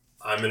Scott.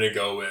 I'm gonna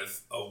go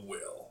with a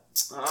will.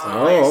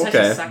 Oh, you're such a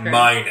okay. sucker.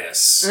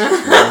 Minus.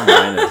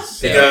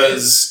 Minus.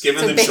 Because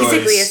given So the basically a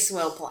choice.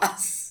 swill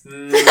plus.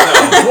 No.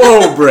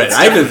 Whoa, Britt!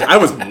 I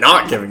was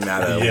not giving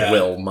that a Yeah.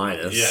 will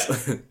minus.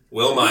 Yeah.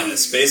 Will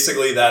minus.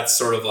 Basically, that's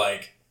sort of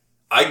like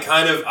I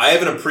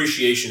have an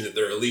appreciation that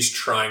they're at least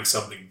trying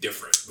something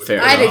different. With Fair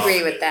their I'd enough. agree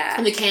almond. with that.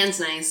 And the can's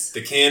nice.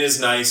 The can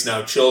is nice.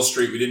 Now, Chill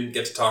Street, we didn't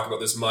get to talk about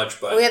this much,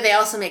 but Oh yeah, they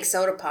also make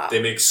soda pop.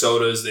 they make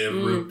sodas. They have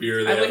root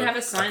beer. They I would have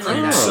a sign like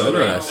cream that.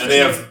 soda, interesting. and they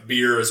have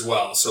beer as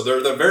well. So they're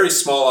a very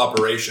small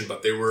operation,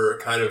 but they were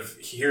kind of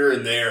here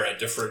and there at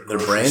different. They're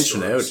grocery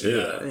branching out stores.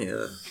 too. Yeah.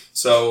 Yeah.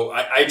 So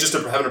I just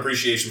have an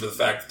appreciation for the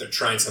fact that they're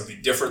trying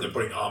something different. They're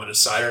putting almond in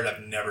cider, and I've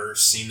never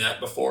seen that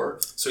before.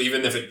 So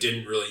even if it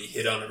didn't really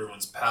hit on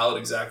everyone's palate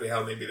exactly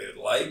how maybe they'd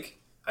like,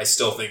 I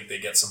still think they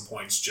get some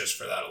points just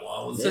for that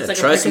alone. So Yeah, it's like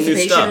a try some new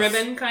participation stuff.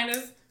 ribbon, kind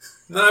of.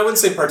 No, I wouldn't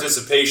say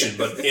participation,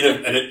 but an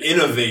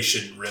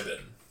innovation ribbon.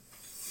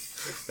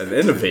 An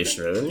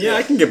innovation ribbon. Yeah,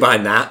 I can get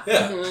behind that.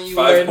 Yeah, You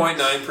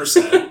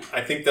 5.9%. I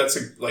think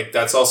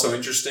that's also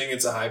interesting.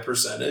 It's a high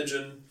percentage,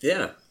 and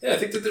Yeah. yeah, I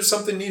think that there's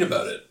something neat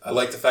about it. I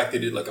like the fact they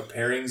did like a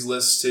pairings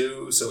list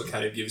too, so it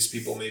kind of gives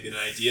people maybe an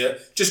idea.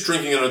 Just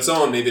drinking it on its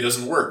own, maybe it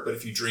doesn't work, but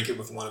if you drink it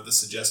with one of the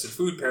suggested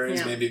food pairings,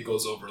 Yeah. maybe it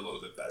goes over a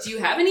little bit better. Do you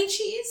have any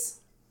cheese?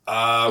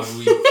 I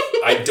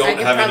don't I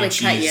could have probably any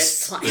cut you a cheese.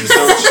 slice. There's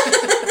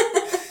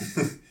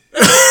no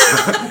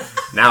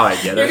Now I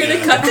get You're it.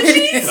 gonna cut the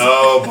cheese?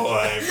 Oh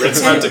boy, Britt's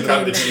about to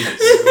cut the cheese.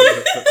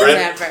 Britt,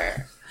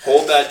 Whatever.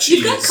 hold that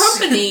cheese. You've got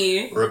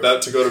company. We're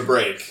about to go to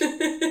break.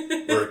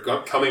 We're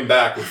coming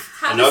back with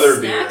Have a another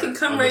snack beer and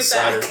come on right the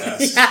cider back.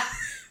 cast. Yeah.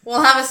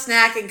 We'll have a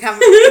snack and come...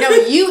 No,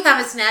 you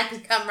have a snack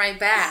and come right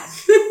back.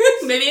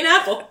 Maybe an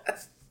apple.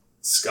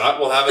 Scott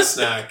will have a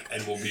snack,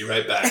 and we'll be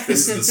right back.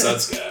 This is the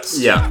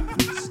Sudscast. Yeah.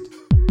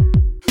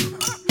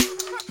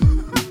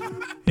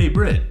 Hey,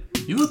 Britt,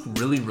 you look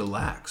really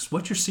relaxed.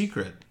 What's your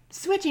secret?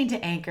 Switching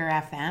to Anchor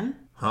FM.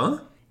 Huh?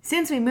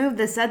 Since we moved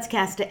the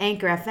Sudscast to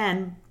Anchor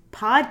FM,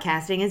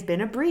 podcasting has been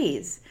a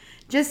breeze.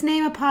 Just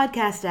name a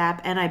podcast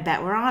app and I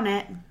bet we're on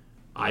it.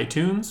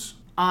 iTunes?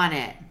 On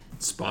it.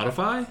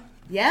 Spotify?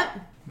 Yep.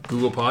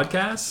 Google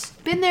Podcasts?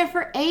 Been there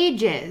for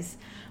ages.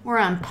 We're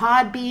on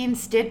Podbean,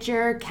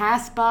 Stitcher,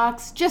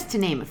 CastBox, just to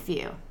name a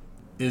few.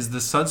 Is the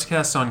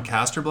Sudscast on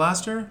Caster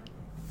Blaster?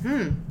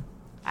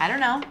 I don't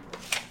know.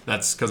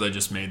 That's because I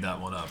just made that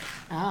one up.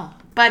 Oh.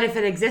 But if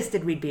it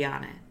existed, we'd be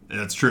on it.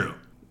 That's true.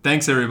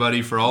 Thanks,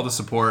 everybody, for all the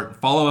support.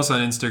 Follow us on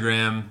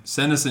Instagram,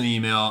 send us an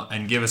email,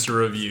 and give us a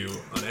review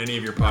on any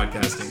of your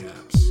podcasting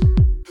apps.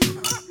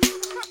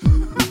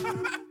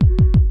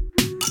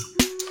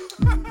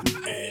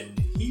 And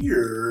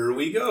here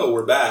we go.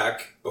 We're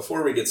back.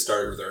 Before we get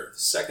started with our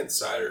second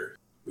cider,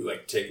 we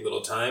like to take a little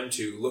time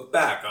to look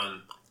back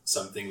on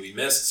something we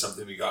missed,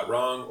 something we got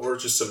wrong, or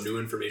just some new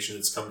information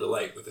that's come to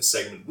light with a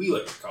segment we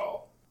like to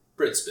call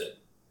Brit's Bit.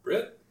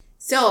 Brit?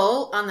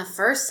 So, on the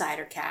first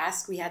cider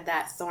cast, we had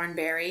that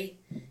thornberry,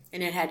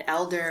 and it had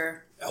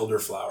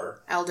elderflower.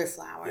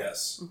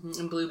 Yes.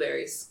 And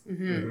blueberries.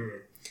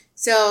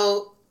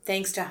 So,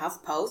 thanks to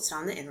HuffPost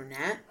on the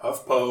internet,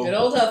 HuffPo. Good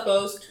old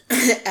HuffPost.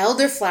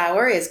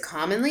 elderflower is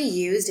commonly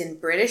used in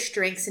British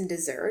drinks and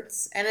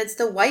desserts, and it's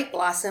the white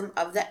blossom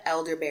of the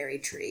elderberry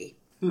tree.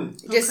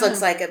 It just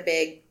looks like a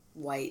big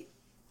white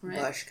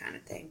bush kind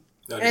of thing.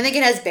 And I think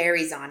it has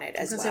berries on it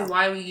as I was well. gonna say,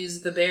 why we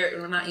use the berry,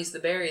 or not use the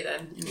berry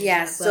then?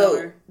 Yeah,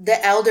 so the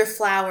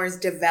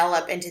elderflowers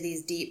develop into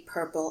these deep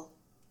purple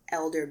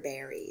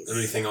elderberries.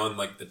 Anything on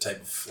like the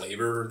type of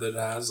flavor that it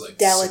has? Like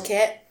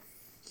Delicate.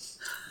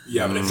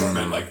 Yeah, but if you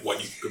meant like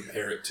what you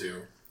compare it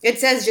to. It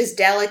says just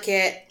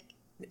delicate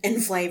in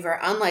flavor,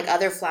 unlike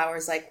other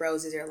flowers like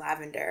roses or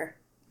lavender.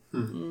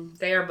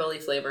 They are bully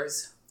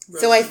flavors.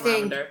 So Rose I and think,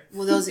 lavender.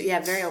 well, those are,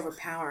 very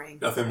overpowering.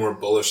 Nothing more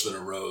bullish than a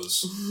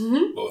rose.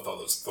 Both all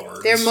those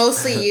thorns. They're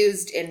mostly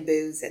used in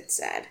booze, it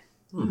said.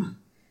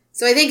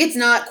 So I think it's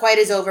not quite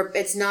as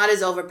it's not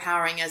as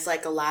overpowering as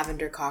like a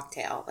lavender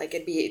cocktail. Like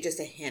it'd be just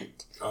a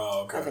hint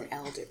of an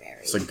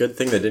elderberry. It's a good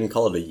thing they didn't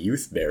call it a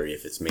youth berry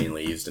if it's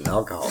mainly used in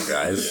alcohol,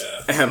 guys.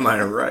 Yeah. Am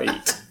I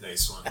right?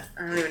 Nice one.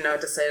 I don't even know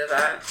what to say to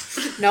that.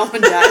 No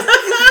one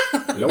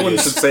does. No one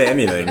should say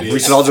anything. We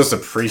should all just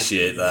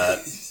appreciate that.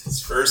 It's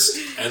first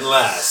and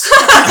last.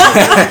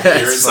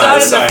 You're Scott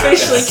is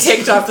officially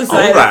kicked off the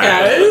cider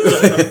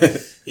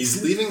cast.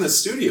 He's leaving the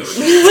studio.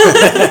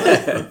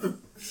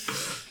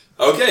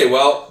 Okay,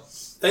 well,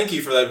 thank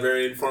you for that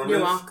very informative.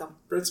 You're welcome.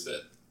 Brit's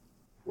Bit.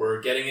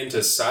 We're getting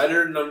into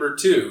cider number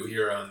 2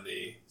 here on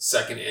the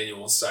second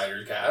annual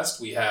Cider Cast.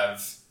 We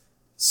have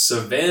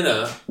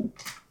Savannah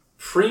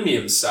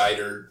Premium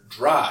Cider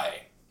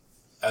Dry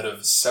out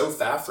of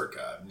South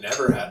Africa. I've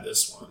never had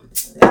this one.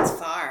 That's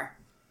far.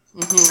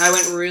 I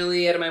went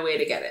really out of my way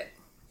to get it.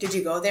 Did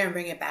you go there and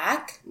bring it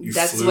back? You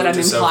That's flew what I'm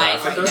to South implying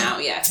Africa? right now,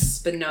 yes.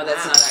 But no,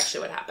 that's Wow. not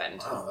actually what happened.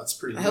 Wow, that's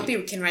pretty I neat. hope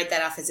you can write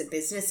that off as a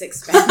business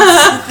expense.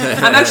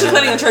 I'm actually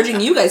planning on charging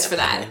you guys for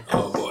that.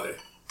 Oh boy.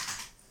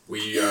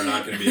 We are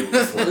not going to be able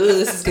to afford Ooh, it.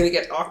 this is going to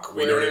get awkward.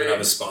 We don't even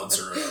have a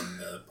sponsor on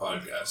the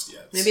podcast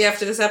yet. Maybe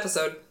after this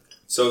episode.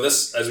 So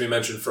this, as we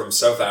mentioned, from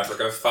South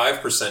Africa,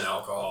 5%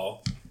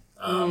 alcohol.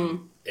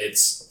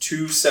 It's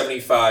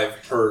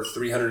 $2.75 per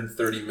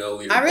 330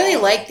 milliliter. I really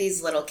bottle. like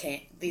these little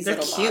these They're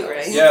little cute,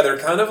 bottles. right? Yeah, they're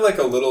kind of like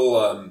a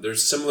little. They're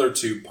similar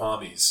to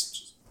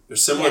Pommies. They're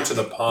similar to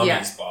the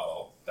Pommies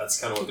bottle. That's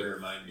kind of what they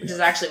remind me Which of. is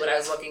actually what I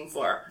was looking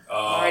for. Oh,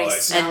 Already I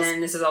see. And then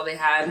this is all they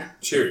had.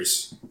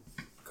 Cheers.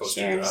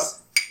 Coaster Cheers. drop.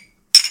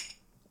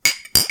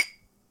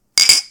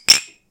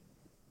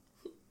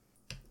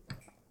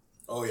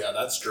 Oh yeah,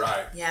 that's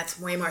dry. Yeah, it's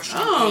way more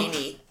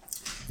champagne-y.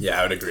 Yeah,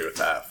 I would agree with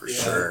that for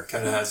sure.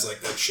 Kind of has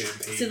like that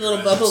champagne. See the little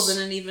dryness. bubbles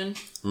in it even.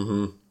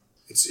 Mm-hmm.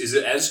 Is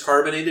it as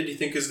carbonated, do you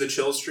think, as the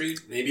Chill Street?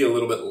 Maybe a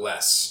little bit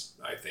less,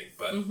 I think,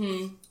 but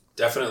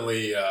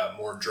definitely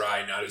more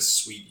dry, not as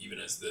sweet even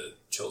as the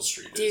Chill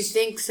Street Do you is.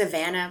 think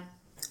Savannah...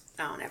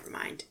 Oh, never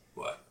mind.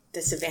 What?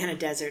 The Savannah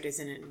Desert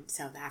isn't in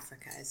South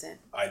Africa, is it?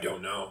 I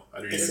don't know. I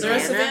don't Is Is even there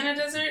know. a Savannah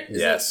desert? Is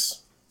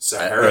Yes.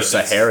 Sahara. Or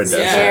Sahara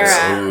Desert.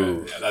 Sahara.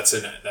 Ooh. Yeah, that's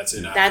in Africa. That's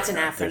in There's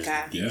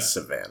Africa. the Yeah.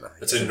 Savannah.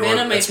 It's in Savannah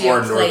north. might It's be more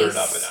a northern place.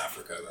 up in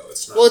Africa, though.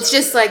 It's not. Well, it's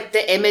down just there. like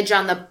the image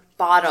on the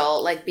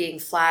bottle, like being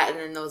flat, and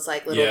then those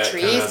like little Yeah, it kinda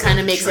trees has, kind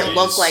like, of makes trees. it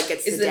look like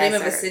it's Is the the name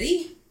of a desert.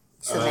 city?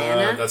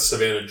 Savannah? That's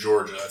Savannah,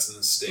 Georgia. That's in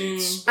the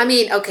States. I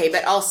mean, okay,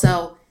 but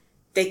also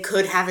they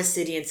could have a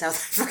city in South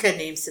Africa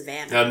named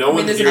Savannah. Now, no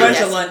one there's a here. bunch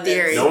That's of in London.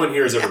 theory. No one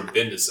here has ever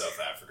been to South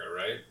Africa,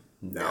 right?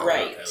 No.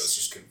 Right. Okay, let's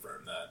just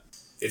confirm that.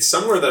 It's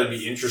somewhere that I'd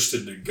be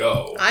interested to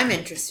go. I'm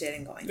interested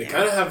in going They there.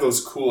 kind of have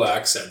those cool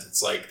accents.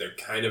 It's like they're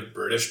kind of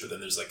British, but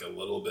then there's like a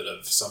little bit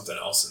of something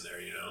else in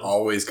there, you know?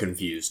 Always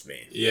confused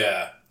me.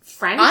 Yeah.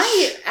 French?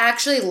 I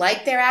actually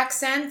like their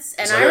accents,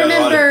 and So I there are a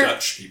lot of remember,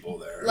 Dutch people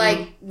there.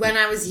 like, when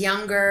I was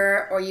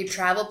younger or you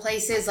travel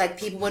places, like,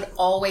 people would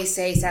always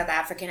say South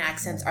African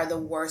accents are the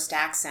worst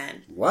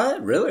accent.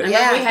 What? Really? I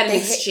remember we had an they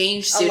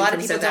exchange a student lot from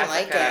of people South don't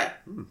like Africa.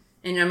 it.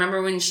 And I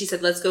remember when she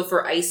said, let's go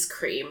for ice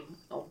cream.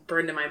 Oh,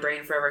 burned in my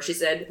brain forever. She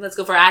said, let's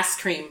go for ice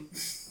cream.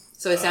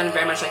 So it sounded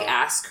very much like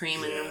ass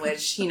cream, yeah. in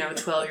which,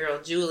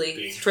 12-year-old Julie,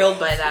 Being thrilled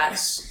by 12, that.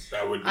 yes,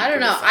 that would be I don't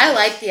pretty know. fun. I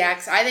like the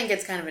accent. I think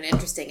it's kind of an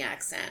interesting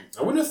accent.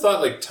 I wouldn't have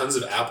thought like tons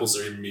of apples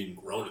are even being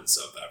grown in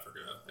South Africa.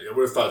 Like, I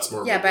would have thought it's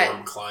more of a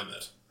warm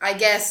climate. I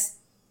guess,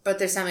 but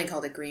there's something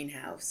called a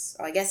greenhouse.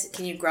 Oh, I guess,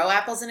 can you grow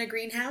apples in a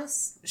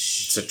greenhouse?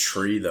 It's a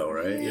tree, though,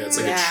 right? Yeah, it's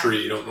like Yeah. a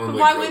tree. You don't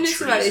normally Why grow wouldn't it trees.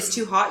 survive? It's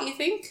in- too hot, you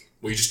think?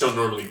 Well, you just don't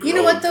normally grow You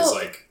know what, them because though?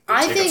 like they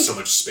I take think- up so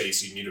much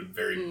space. You need a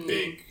very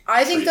big.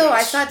 I think, tree though, I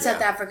house. thought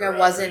South Yeah, Africa or a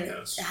wasn't,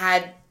 greenhouse.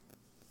 had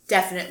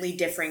definitely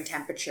differing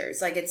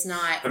temperatures. Like, it's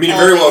not. I mean, it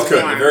very well always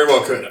could. warm. It very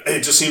well could.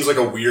 It just seems like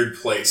a weird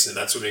place, and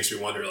that's what makes me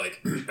wonder.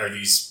 Like, are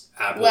these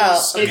apples?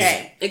 Well, I mean,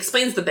 okay.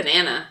 Explains the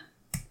banana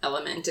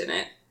element in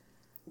it.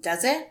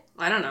 Does it?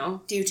 I don't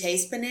know. Do you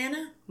taste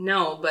banana?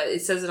 No, but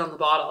it says it on the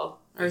bottle.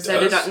 Or It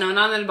said it does? on, no,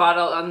 not on the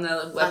bottle, on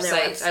the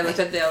website. website. I looked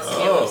at the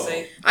LCA Oh.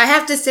 website. I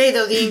have to say,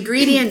 though, the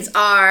ingredients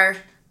are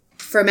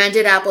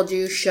fermented apple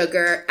juice,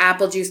 sugar,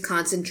 apple juice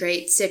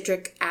concentrate,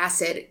 citric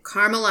acid,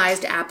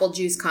 caramelized apple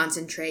juice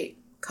concentrate,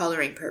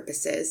 coloring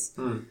purposes.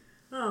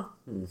 Oh.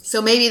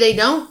 So maybe they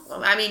don't.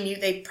 I mean,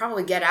 they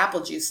probably get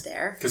apple juice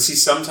there. Because see,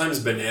 sometimes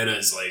banana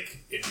is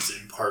like it's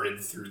imparted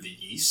through the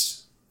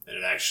yeast, and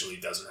it actually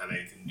doesn't have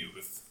anything to do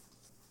with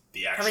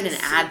the actual. Probably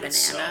didn't fruit add banana.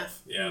 itself.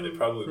 Yeah, they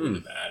probably wouldn't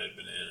have added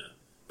banana.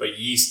 But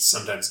yeast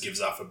sometimes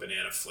gives off a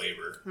banana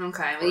flavor.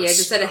 Okay. Or Well, yeah, I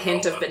just said a smell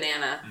hint of of it.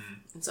 banana.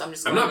 And so I'm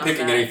just I'm going not off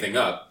picking that. anything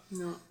up.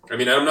 No. I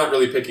mean, I'm not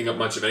really picking up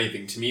much of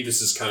anything. To me,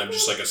 this is kind of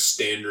just like a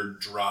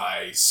standard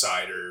dry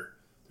cider.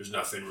 There's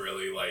nothing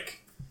really like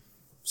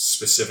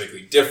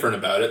specifically different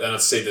about it. Not to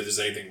say that there's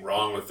anything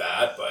wrong with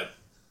that, but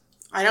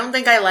I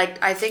think I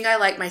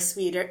like my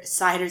sweeter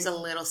ciders a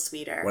little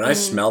sweeter. When I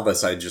smell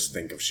this, I just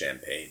think of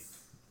champagne.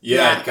 yeah,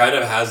 Yeah. it kind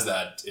of has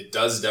that. It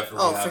does definitely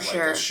Oh, have for like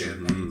sure. a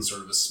champagne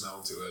sort of a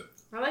smell to it.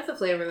 I like the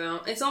flavor, though.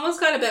 It's almost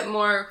got a bit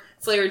more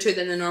flavor to it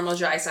than the normal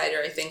dry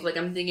cider, I think. Like,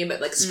 I'm thinking about,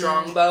 like,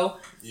 Strongbow.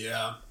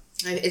 Yeah.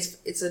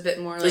 It's a bit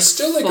more, like, There's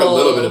still like full. a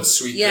little bit of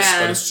sweetness,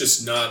 Yeah. but it's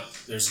just not,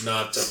 there's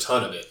not a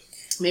ton of it.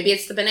 Maybe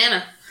it's the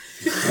banana.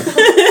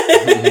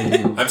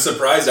 I'm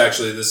surprised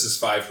actually this is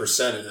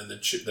 5%, and then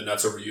the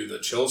Nuts Over You, the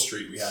Chill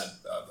Street, we had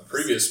the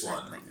previous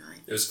one. 5.9.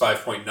 It was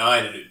 5.9,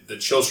 and the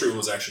Chill Street one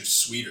was actually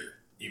sweeter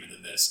even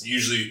than this.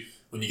 Usually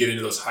when you get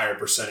into those higher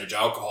percentage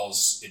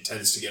alcohols, it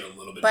tends to get a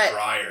little bit But-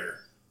 drier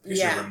because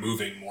yeah. you're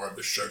removing more of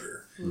the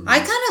sugar. I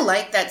kind of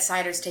like that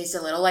ciders taste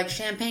a little like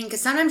champagne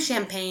because sometimes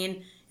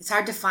champagne, it's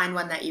hard to find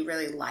one that you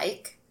really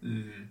like.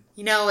 Mm-hmm.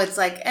 You know, it's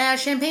like,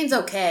 champagne's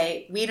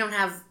okay.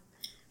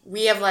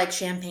 We have like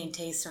champagne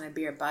taste on a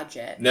beer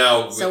budget.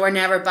 Now, So we're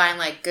never buying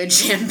like good an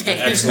champagne.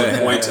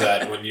 excellent point to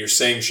that. When you're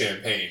saying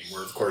champagne,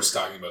 we're of course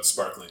talking about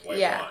sparkling white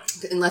Yeah. wine.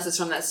 Unless it's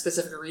from that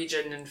specific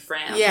region in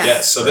France. Yeah.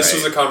 Yes, so this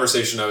Right. was a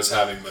conversation I was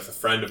having with a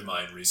friend of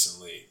mine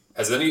recently.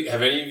 Have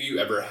any of you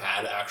ever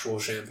had actual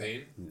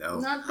champagne?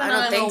 No. Not that I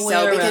don't I'm think so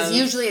aware because of.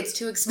 usually it's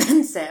too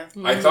expensive.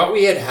 I thought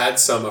we had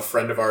some. A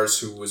friend of ours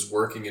who was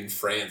working in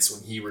France,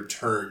 when he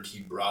returned, he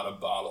brought a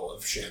bottle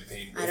of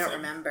champagne with I don't him.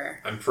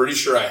 remember. I'm pretty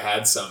sure I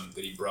had some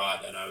that he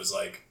brought, and I was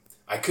like,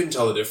 I couldn't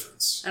tell the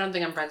difference. I don't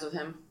think I'm friends with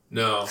him.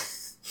 No.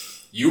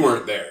 You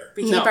weren't there.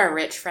 We keep No. our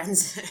rich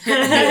friends to Keep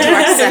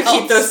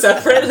ourselves. those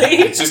separately.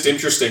 It's just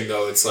interesting,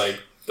 though. It's like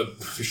the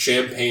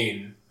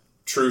champagne,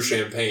 true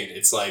champagne,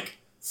 it's like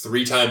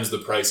 3 times the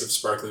price of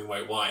sparkling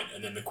white wine.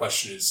 And then the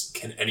question is,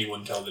 can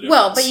anyone tell the difference?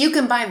 Well, but you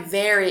can buy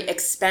very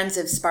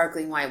expensive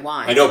sparkling white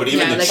wine. I know, but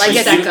even Yeah, the like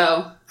cheap...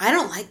 Prosecco. I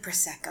don't like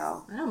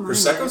Prosecco. I don't mind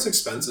Prosecco's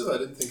expensive? I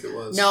didn't think it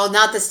was. No,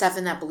 not the stuff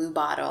in that blue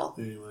bottle.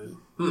 Anyway.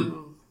 it.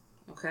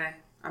 Okay.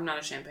 I'm not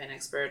a champagne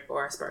expert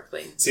or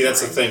sparkling. See,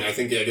 that's the thing. I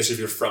guess if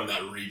you're from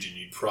that region,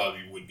 you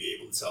probably would be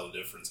able to tell the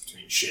difference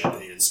between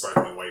champagne and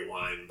sparkling white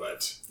wine.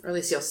 But Or at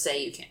least you'll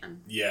say you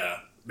can. yeah,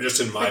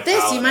 just in my But this,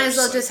 palate, you might I as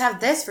well was just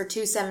have this for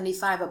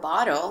 $2.75 a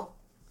bottle.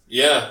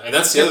 yeah, and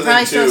that's the You'll other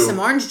probably thing throw too. some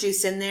orange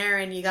juice in there,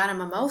 and you got a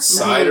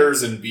mimosa.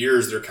 Ciders and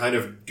beers, they're kind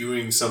of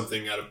doing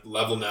something at a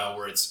level now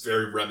where it's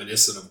very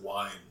reminiscent of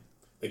wine.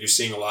 Like you're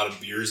seeing a lot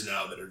of beers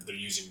now they're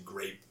using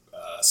grape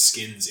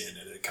skins in,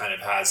 and it kind of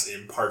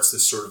imparts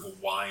this sort of a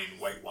white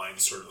wine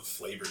sort of a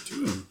flavor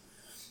to it.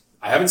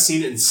 I haven't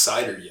seen it in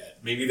cider yet.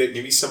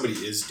 Maybe somebody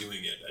is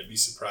doing it. I'd be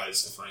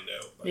surprised to find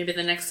out. But Maybe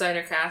the next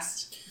cider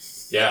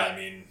cast. yeah, I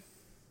mean,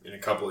 in a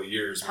couple of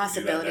years, we'll do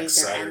that Possibilities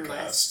next are cider endless.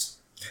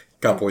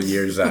 cast. Couple of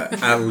years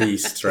at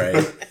least,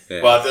 right?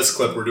 Yeah. Well, at this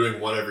clip, we're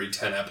doing one every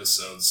 10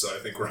 episodes, so I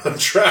think we're on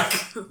track.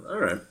 All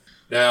right.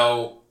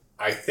 Now,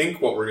 I think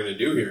what we're going to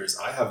do here is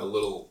I have a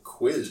little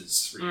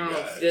quiz for you Oh,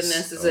 guys.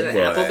 goodness. Is Oh, it an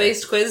boy.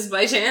 apple-based quiz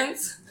by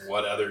chance?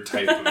 What other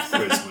type of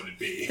quiz would it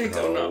be? I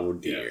don't know. Oh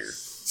dear.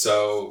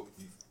 So,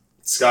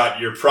 Scott,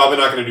 you're probably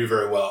not going to do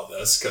very well at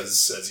this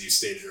because, as you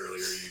stated earlier,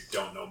 you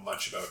don't know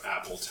much about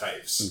apple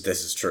types.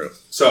 This is true.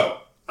 So,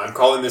 I'm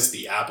calling this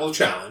the Apple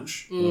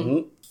Challenge.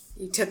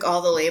 You took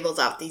all the labels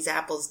off these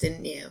apples,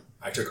 didn't you?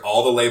 I took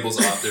all the labels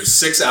off. There's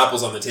 6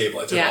 apples on the table.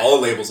 I took all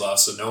the labels off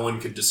so no one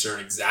could discern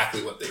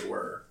exactly what they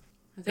were.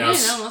 I think I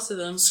know most of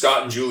them.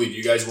 Scott and Julie, do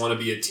you guys want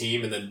to be a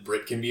team and then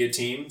Britt can be a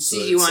team? So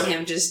you want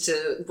him just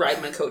to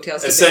ride my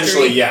coattails?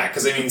 Essentially, yeah.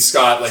 Because, I mean,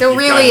 Scott, like So you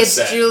really kind of it's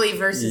said, Julie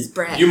versus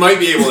Brett. you might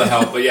be able to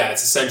help, but yeah,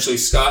 it's essentially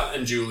Scott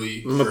and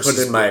Julie I'm gonna versus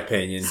put in my Britt.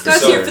 opinion.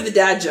 Scott's here for the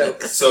dad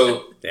jokes.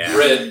 So, Yeah.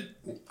 Britt,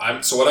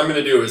 so what I'm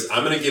going to do is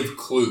I'm going to give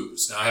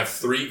clues. Now, I have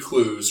 3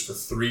 clues for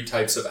 3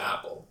 types of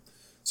apple.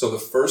 So the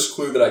first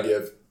clue that I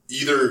give,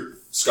 either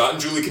Scott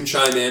and Julie can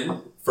chime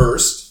in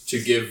first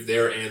to give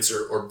their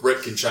answer, or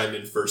Britt can chime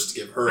in first to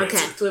give her Okay.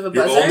 answer. Do we have a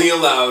You're buzzer? only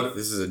allowed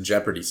This is a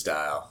Jeopardy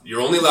style.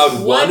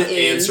 one What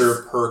is-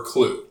 answer per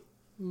clue.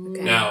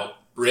 Okay. Now,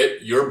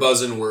 Britt, your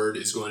buzzing word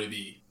is going to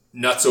be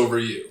nuts over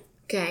you.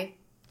 Okay.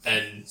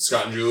 And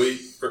Scott and Julie,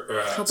 Hope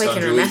I Scott can and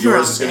Julie, remember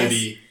yours all is going to this.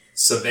 be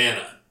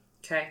Savannah.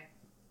 Okay.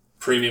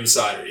 Premium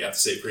cider. You have to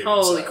say premium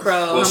Holy cider.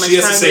 crow, Well, how much she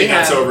has to time say do we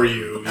nuts have? over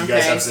you. You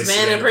guys have to say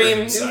Savannah Savannah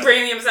premium cider.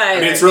 cider.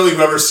 I mean, it's really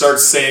whoever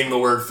starts saying the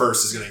word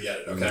first is going to get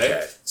it, okay?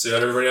 Okay. So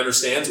that everybody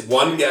understands?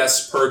 1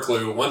 guess per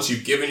clue. Once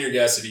you've given your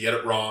guess, if you get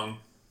it wrong,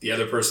 the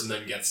other person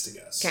then gets to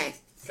guess. Okay.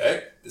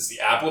 Okay? This is the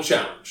Apple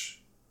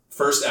Challenge.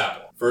 First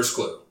apple. First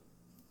clue.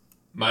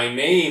 My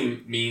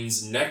name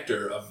means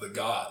nectar of the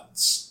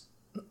gods.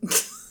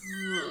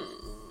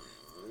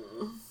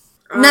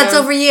 Nuts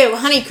over you,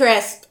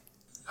 Honeycrisp.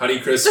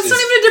 Honeycrisp That's is not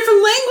even a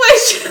different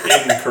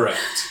language.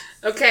 incorrect.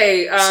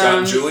 Okay. Scott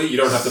and Julie, you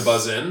don't have to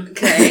buzz in.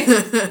 Okay.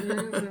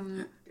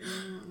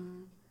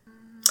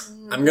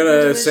 I'm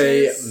gonna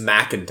say Delicious.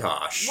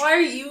 Macintosh. Why are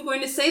you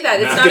going to say that?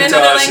 It's not another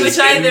Macintosh language is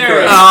either.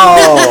 incorrect.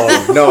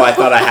 Oh no, I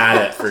thought I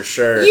had it for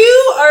sure.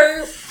 You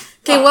are.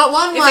 Okay, what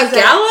one Is was it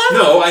it? Gala?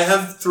 No, I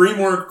have 3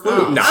 more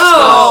clues. No.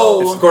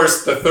 Oh. Of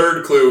course, the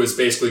third clue is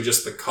basically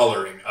just the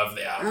coloring of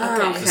the apple.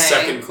 Okay. The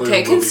second clue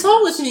Okay, will be-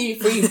 consult with me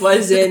before you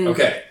buzz in.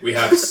 Okay, we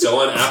have still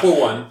on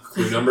apple 1,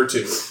 clue number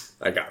 2.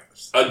 I got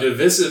this. A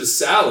divisive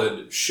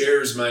salad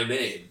shares my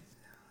name.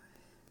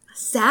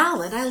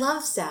 Salad. I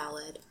love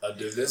salad. A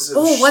divisive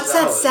Oh, what's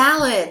that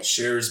salad?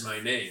 shares my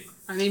name.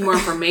 I need more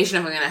information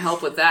if I'm going to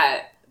help with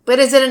that. But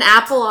is it an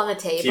apple on the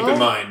table? Keep in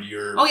mind,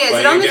 you're Oh, yeah, is it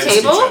playing on the against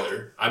table? each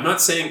other. I'm not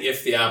saying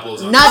if the apple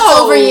is on Nuts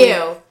Oh. over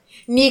you.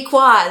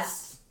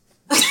 Niquoise.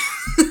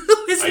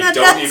 Isn't I that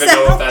don't that even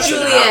know if that's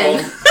Julian.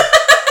 an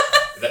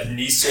apple. That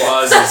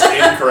niçoise is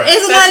incorrect.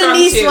 Isn't That's that a wrong,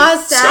 too.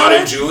 niçoise Scott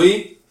and salad?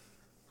 Julie?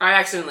 I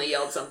accidentally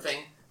yelled something.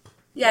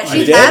 Yeah, I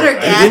she did. had her I You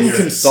guess. didn't hear it,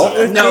 consult so-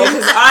 with No, me?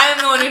 because I'm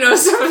the one who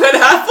knows stuff about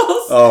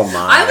apples. Oh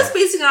my. I was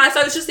basing it on, I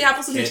thought it was just the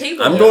apples on the Yeah.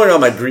 table. I'm going on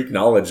my Greek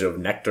knowledge of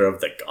nectar of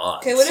the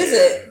gods. Okay, what is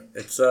here. it?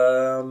 It's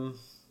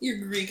Your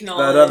Greek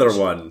knowledge. that other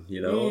one,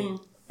 you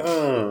know.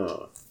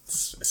 Oh,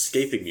 it's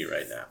escaping me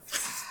right now.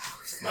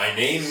 My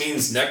name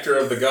means nectar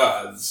of the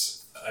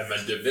gods. I'm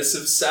a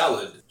divisive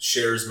salad.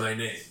 Shares my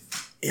name.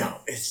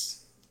 Yo,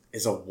 is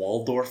a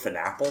Waldorf an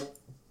apple?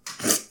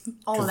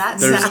 Oh,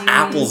 that's There's salad.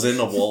 apples in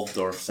a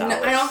Waldorf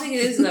salad. No, I don't think it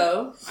is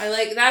though.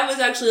 That was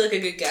actually like a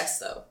good guess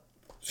though.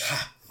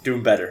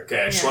 Doing better.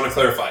 Okay, I just Yeah. want to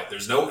clarify.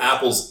 There's no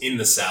apples in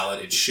the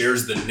salad. It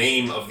shares the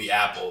name of the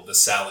apple. The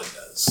salad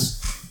does.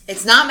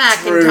 It's not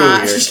Drew, you're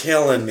Macintosh.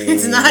 killing me.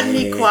 It's not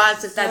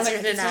Niquoise if that's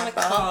It's an not a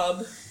apple.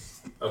 cob.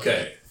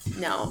 Okay,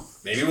 No.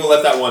 maybe we'll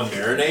let that one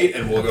marinate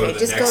and we'll go Okay, to the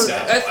just next go-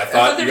 apple. I I thought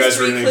thought there you was guys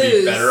were 3 going to be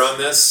clues. better on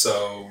this,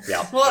 so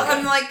Yeah. Well, Okay.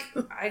 I'm like,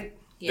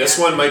 yeah. this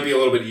one might be a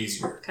little bit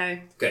easier.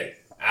 Okay. Okay,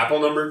 apple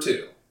number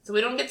 2. So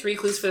we don't get 3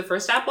 clues for the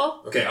first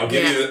apple? Okay, I'll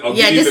give Yeah, you the. I'll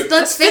yeah give you just the.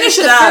 let's finish finish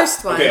the it up.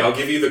 first one. Okay, I'll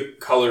give you the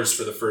colors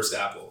for the first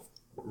apple.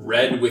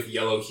 Red with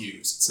yellow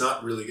hues. It's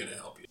not really going to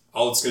help you.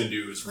 All it's going to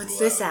do is What's rule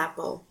this out.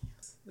 apple?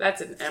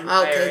 That's an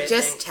empire. Okay, I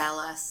just think. tell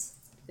us.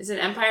 Is it an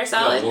empire No,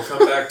 salad? we'll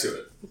come back to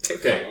it.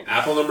 Okay,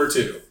 apple number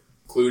 2.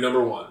 Clue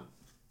number 1.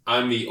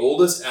 I'm the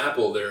oldest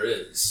apple there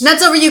is.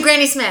 Nuts over you,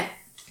 Granny Smith.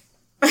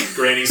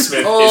 Granny Smith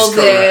is correct.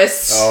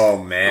 Oldest. Oh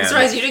I'm man.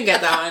 surprised you didn't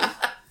get that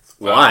one.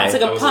 Why? It's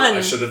like a I was- pun.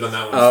 I should have done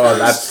that one Oh,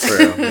 first. that's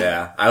true.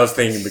 Yeah, I was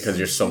thinking because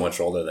you're so much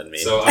older than me.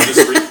 So I'll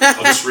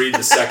just read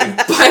the second.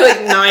 By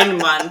like 9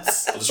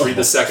 months. I'll just read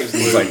the second clue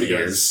It's like because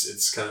years.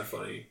 it's kind of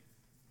funny.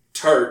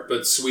 Tart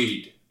but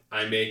sweet.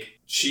 I make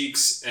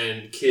cheeks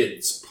and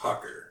kids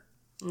pucker.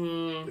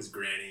 Because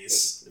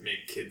grannies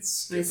make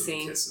kids I give them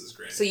see. kisses.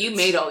 Grannies. So you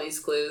made all these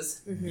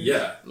clues.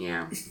 Yeah,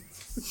 Yeah.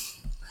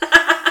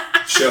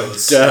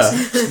 shows. Duh.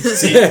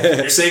 See,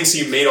 you're saying so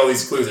you made all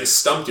these clues. I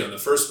stumped you on the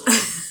first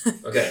one.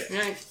 Okay.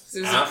 Right. So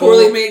it was Apple. a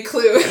poorly made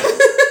clue.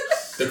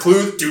 The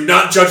clue. Do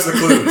not judge the we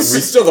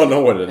clues. still don't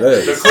know what it The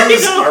is.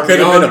 clues are Could have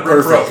beyond been a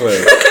perfect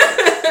reproach.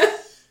 clue.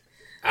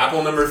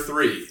 Apple number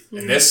 3,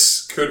 and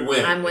this could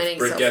win. I'm if winning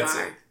Britt so gets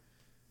far. it.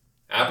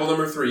 Apple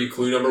number 3,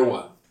 clue number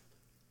 1.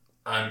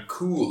 I'm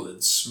cool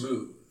and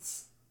smooth.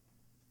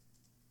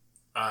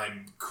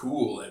 I'm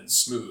cool and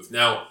smooth.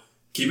 Now,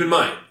 keep in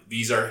mind,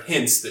 these are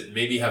hints that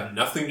maybe have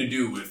nothing to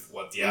do with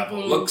what the apple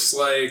looks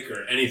like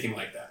or anything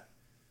like that.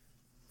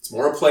 It's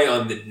more a play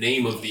on the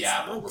name of the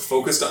apple. We're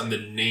focused on the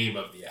name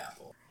of the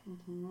apple.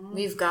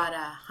 We've got a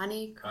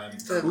honey. I'm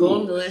The cool Golden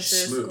and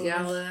Delicious, smooth.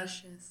 Gala.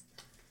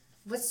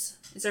 Is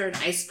there an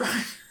ice bar?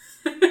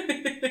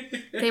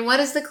 Okay, what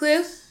is the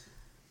clue?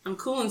 I'm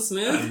cool and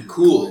smooth. I'm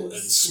cool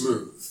and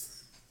smooth.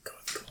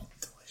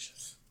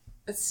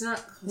 It's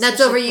not.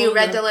 Nuts over you,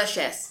 Red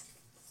Delicious.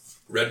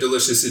 Red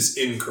Delicious is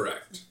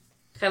incorrect.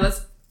 Okay,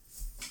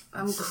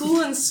 I'm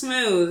cool and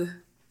smooth.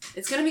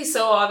 It's gonna be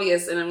so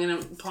obvious, and I'm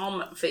gonna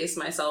palm face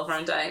myself,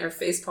 aren't I? Or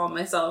face palm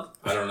myself.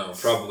 I don't know.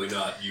 Probably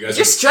not. You guys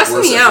You're are stressing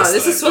worse me at out. This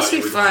This than is I supposed to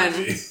thought be you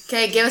were going fun. to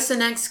Okay, give us the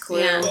next clue.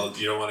 Yeah. Well,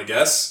 you don't want to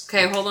guess?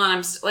 Okay, hold on.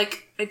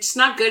 It's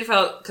not good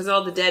because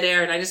all the dead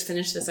air, and I just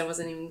finished this. I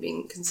wasn't even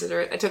being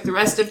considerate. I took the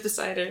rest of the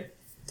cider.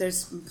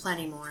 There's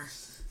plenty more.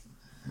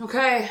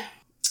 Okay.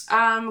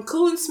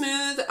 Cool and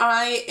smooth.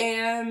 I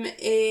am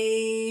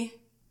a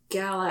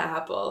Gala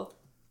apple.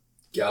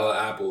 Gala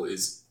apple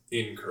is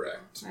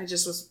incorrect. I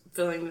just was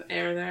filling the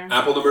air there.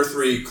 Apple number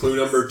 3, clue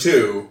number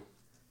 2.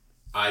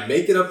 I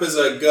make it up as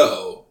I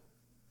go.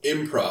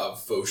 Improv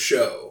faux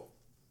show.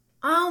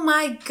 Oh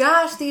my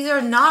gosh, these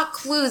are not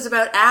clues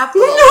about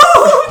apples.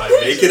 I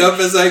make it up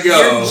as I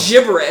go.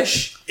 You're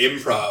gibberish.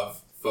 Improv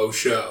faux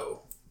show.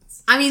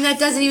 I mean, that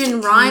doesn't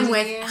even rhyme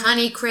with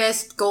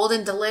Honeycrisp,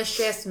 Golden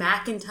Delicious,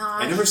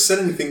 Macintosh. I never said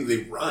anything they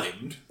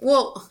rhymed.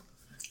 Well,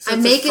 So I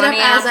it's a make it up funny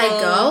as I apple.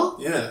 go.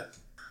 Yeah.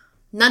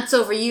 Nuts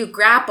over you,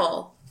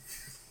 Grapple.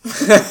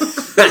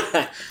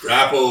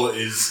 Grapple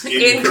is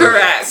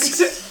incorrect.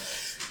 Incorrect.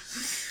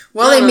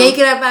 Well, they make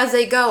it up as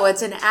they go.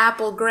 It's an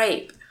apple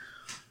grape.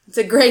 It's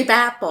a grape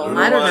apple.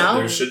 I don't why. know.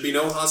 There should be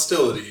no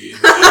hostility.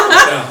 In the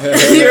apple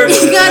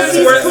challenge. You got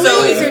these We're so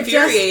clues are just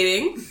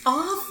infuriating.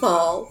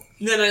 awful.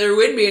 Then there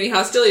wouldn't be any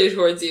hostility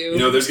towards you. You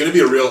know, there's going to be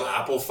a real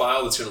Apple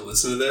file that's going to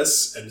listen to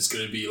this, and it's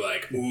going to be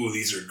like, ooh,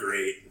 these are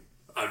great.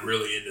 I'm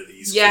really into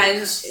these. Yeah,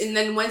 clues." and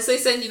then once they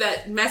send you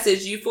that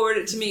message, you forward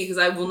it to me because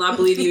I will not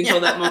believe you until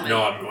that moment.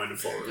 No, I'm going to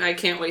forward. I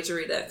can't wait to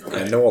read it.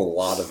 I know a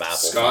lot of Apple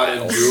Scott and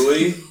files.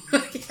 Julie.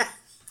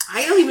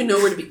 I don't even know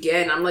where to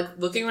begin. I'm like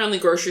looking around the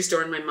grocery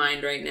store in my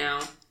mind right now.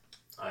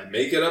 I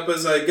make it up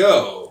as I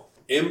go.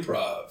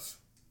 Improv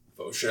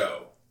faux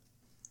show.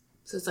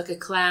 So it's like a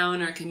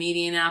clown or a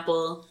comedian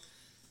apple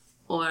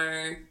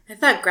or I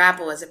thought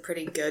Grapple was a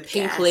pretty good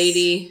Pink guess.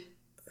 Lady,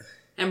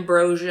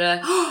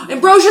 Ambrosia.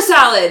 Ambrosia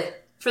salad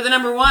for the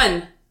number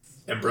 1.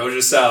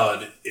 Ambrosia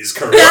salad is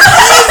correct.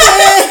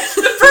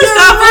 The first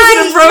apple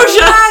is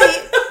Ambrosia.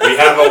 We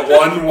have a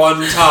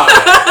 1-1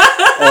 tie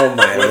Oh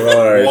my with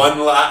lord. one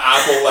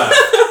apple left.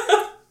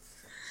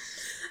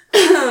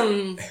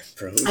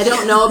 I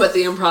don't know about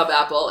the improv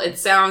apple. It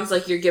sounds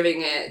like you're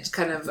giving it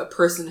kind of a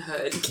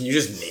personhood. Can you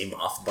just name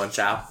off a bunch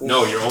of apples?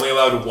 No, you're only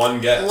allowed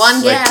one guess. One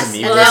Like guess. to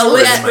me, And like, then I'll we'll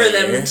whisper get, whisper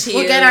my ear. them to you.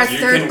 we'll get our You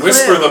third can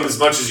whisper clue. them as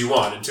much as you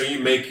want until you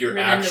make your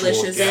Red actual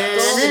Delicious.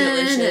 guess. Golden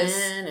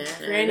Delicious.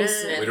 Granny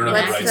Smith. We don't have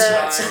the What's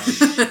rights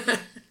to that the- song.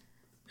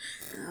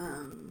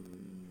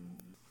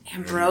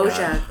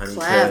 Ambrosia, Honeycrisp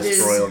Clebs.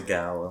 Royal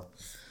Gala.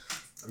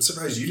 I'm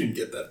surprised you didn't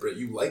get that, Britt.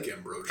 You like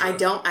ambrosia. I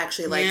don't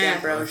actually like Yeah.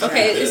 Ambrosia.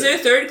 Okay, is there a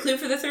third clue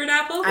for the third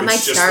apple? I It's might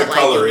just start the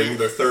liking coloring. it.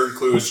 The third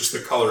clue is just the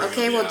coloring.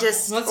 Okay, of the well, apple.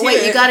 just Let's wait.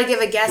 hear You it. got to give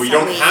a guess. We at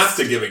don't least. have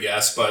to give a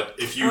guess, but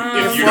if you don't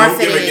give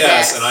forfeiting a a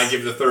guess guess. and I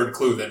give the third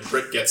clue, then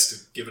Britt gets to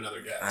give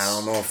another guess. I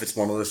don't know if it's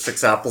one of the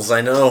 6 apples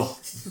I know.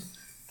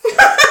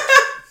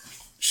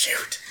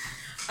 Shoot.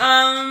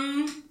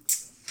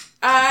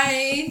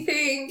 I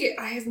think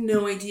I have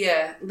no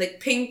idea. Like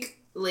Pink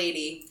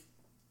Lady.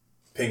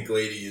 Pink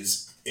Lady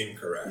is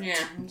incorrect. Yeah,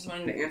 I just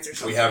wanted to answer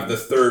something. We have the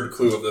third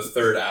clue of the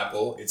third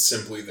apple. It's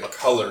simply the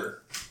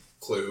color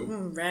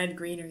clue. Red,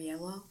 green, or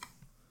yellow.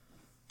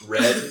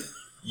 Red,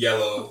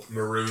 yellow,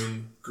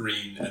 maroon,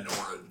 green, and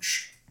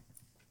orange.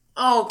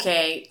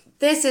 Okay,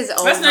 this is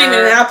over. That's not even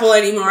an apple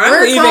anymore. I'm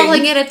We're leaving.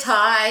 calling it a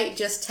tie.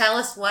 Just tell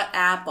us what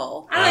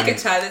apple. I like a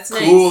tie. That's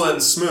nice. Cool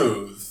and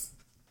smooth.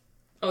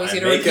 Oh, he's I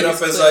gonna make it repeat up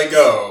his as clue. I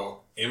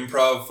go.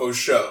 Improv faux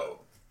show.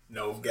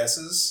 No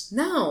guesses?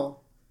 No.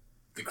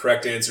 The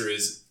correct answer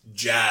is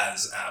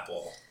jazz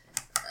apple.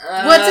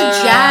 What's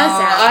a jazz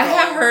apple? I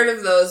have heard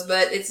of those,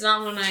 but it's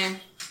not one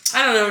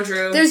I don't know,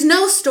 Drew. There's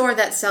no store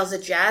that sells a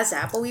jazz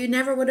apple. We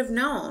never would have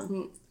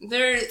known.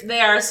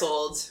 They are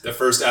sold. The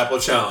first apple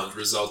challenge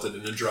resulted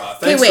in a draw.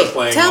 Okay, Thanks wait. for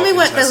playing. Tell all me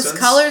what those contestants.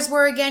 colors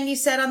were again. You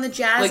said on the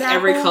jazz Like apple.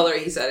 every color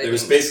he said. I It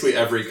was think. basically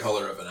every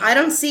color of an apple. I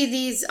don't see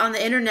these on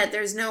the internet.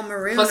 There's no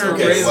maroon Plus on maroon.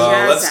 these Okay, well,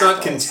 jazz let's not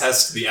apples.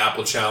 contest the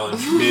apple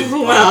challenge mid-podcast.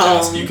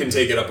 Wow. You can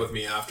take it up with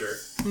me after.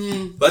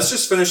 Let's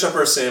just finish up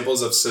our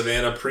samples of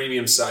Savannah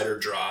Premium Cider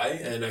Dry,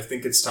 and I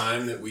think it's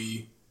time that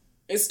we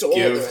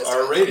give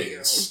our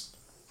ratings.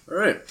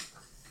 Alright.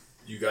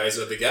 You guys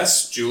are the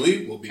guests.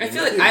 Julie, we'll begin I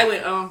feel with like you. I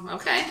would. Oh,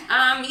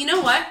 okay. You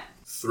know what?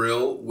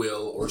 Thrill,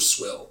 will, or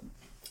swill?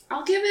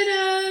 I'll give it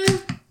a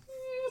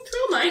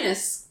thrill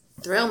minus.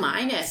 Thrill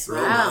minus.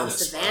 Thrill Wow,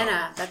 minus,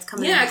 Savannah. That's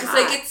coming Yeah, in because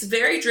hot. like it's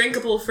very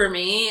drinkable for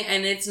me,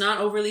 and it's not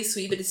overly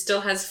sweet, but it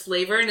still has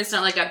flavor, and it's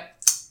not like a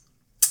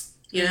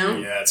You know?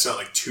 Yeah, it's not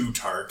like too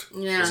tart.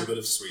 Yeah. There's a bit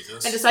of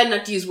sweetness. I decided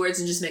not to use words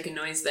and just make a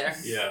noise there.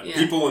 Yeah.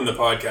 People in the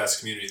podcast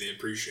community, they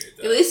appreciate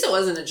that. At least it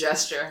wasn't a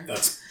gesture.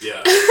 That's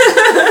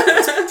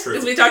That's true.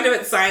 Because we talked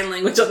about sign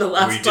language on the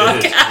last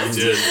podcast.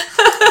 We did.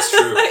 That's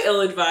true.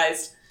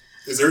 Ill-advised.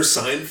 Is there a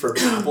sign for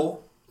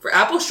Apple? For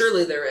Apple,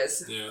 surely there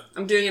is. Yeah.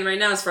 I'm doing it right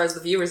now as far as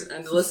the viewers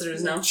and the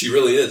listeners know. She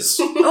really is.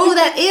 Oh,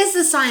 that is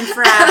the sign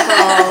for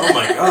Apple. Oh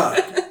my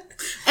god.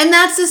 And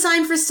that's the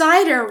sign for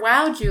cider.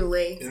 Wow,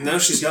 Julie. And now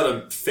she's got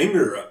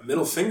a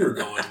middle finger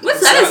going.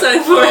 What's that a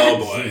sign for? Oh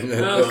boy.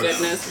 Oh,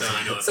 goodness. No,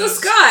 I know what So, that is.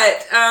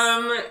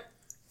 Scott,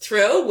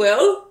 thrill,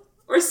 will,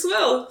 or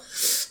swill?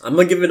 I'm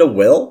gonna give it a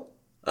will.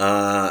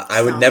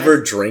 I would Solid.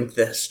 never drink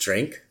this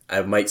drink.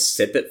 I might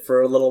sip it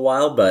for a little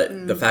while,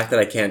 but the fact that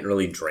I can't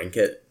really drink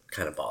it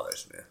kind of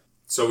bothers me.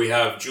 So we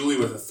have Julie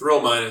with a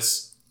thrill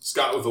minus,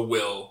 Scott with a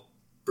will,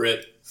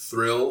 Britt,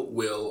 thrill,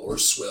 will, or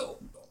swill.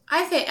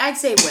 I'd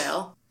say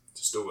will.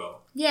 Just a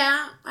will.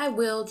 Yeah, I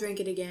will drink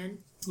it again.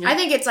 Yeah. I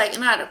think it's like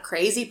not a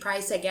crazy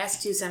price. I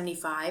guess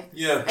 $2.75.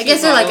 Yeah. I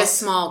guess they're like a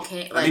small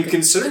can. Like I mean,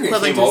 considering it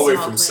equivalent came to a all the way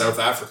small from can. South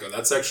Africa,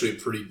 that's actually a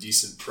pretty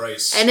decent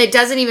price. And it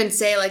doesn't even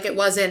say like it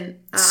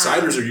wasn't.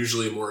 Ciders are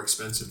usually more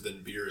expensive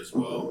than beer as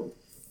well.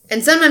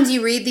 And sometimes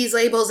you read these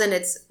labels and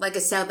it's like a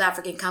South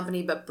African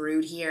company but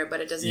brewed here, but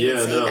it doesn't even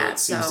Yeah, say no, that. it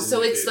So seems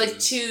So it's like It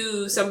is.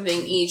 2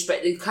 something each,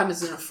 but it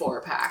comes in a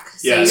 4-pack.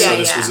 So Yeah, so yeah,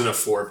 this yeah. was in a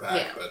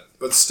 4-pack, Yeah.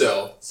 but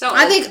still. So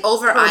I think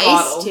over per ice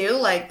bottle. too.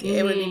 Like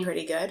it would be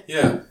pretty good.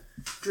 Yeah.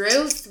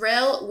 Drew,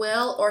 thrill,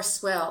 will, or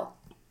swill?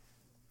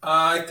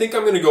 I think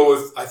I'm going to go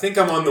with, I think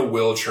I'm on the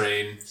will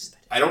train.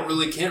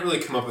 Can't really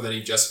come up with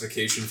any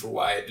justification for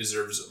why it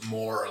deserves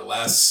more or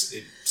less.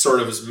 It sort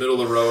of is middle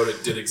of the road.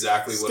 It did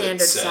exactly what it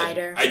Standard said.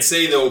 cider. I'd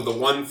say, though, the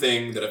one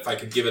thing that if I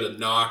could give it a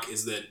knock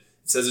is that it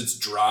says it's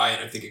dry,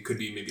 and I think it could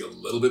be maybe a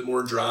little bit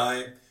more dry.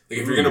 Like,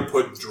 if you're going to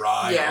put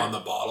dry Yeah. on the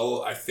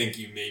bottle, I think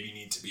you maybe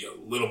need to be a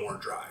little more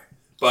dry.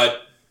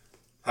 But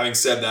having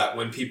said that,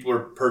 when people are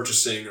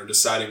purchasing or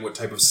deciding what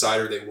type of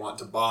cider they want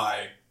to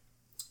buy,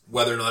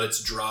 whether or not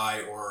it's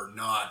dry or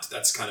not,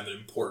 that's kind of an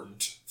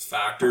important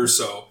factor.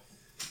 So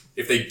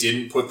if they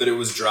didn't put that it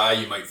was dry,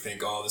 you might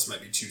think, oh, this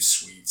might be too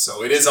sweet.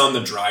 So it is on the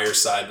drier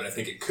side, but I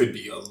think it could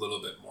be a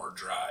little bit more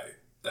dry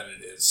than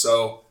it is.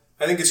 So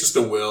I think it's just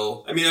a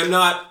will. I mean,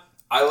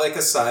 I like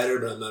a cider,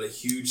 but I'm not a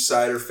huge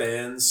cider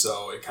fan.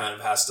 So it kind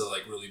of has to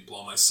like really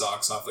blow my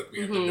socks off. Like we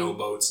had the No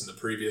Boats in the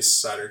previous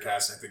cider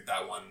cast. I think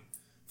that one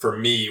for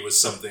me was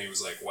something, it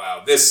was like,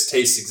 wow, this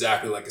tastes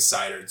exactly like a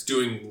cider. It's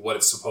doing what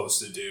it's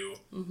supposed to do.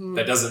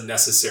 That doesn't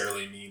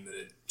necessarily mean that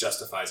it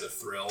justifies a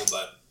thrill,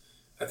 but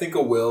I think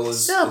a will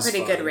is Still a is pretty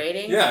fine. good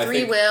rating. Yeah, I 3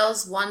 think-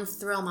 wills, 1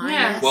 thrill minus.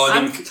 Yeah, Well, I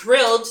I'm mean-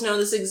 thrilled to know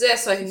this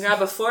exists, so I can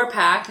grab a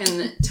 4-pack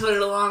and tote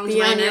it along Be to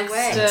my on your next.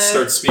 way.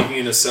 Start speaking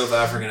in a South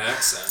African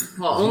accent.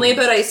 Well, only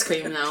about ice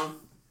cream though.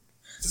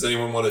 Does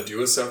anyone want to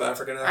do a South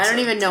African accent? I don't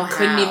even know how.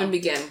 Couldn't even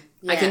begin.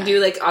 I can Yeah. do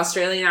like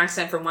Australian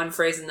accent for one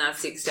phrase, and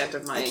that's the extent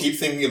of my. I keep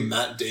thinking of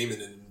Matt Damon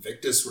in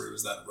Invictus, where he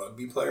was that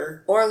rugby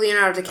player. Or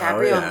Leonardo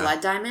DiCaprio Oh, in yeah.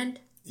 Blood Diamond.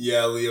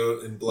 Yeah,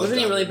 Leo in Blood Wasn't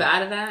he really Diamond.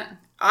 bad at that?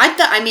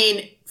 I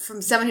mean,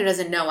 from someone who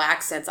doesn't know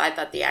accents, I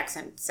thought the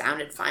accent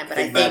sounded fine, but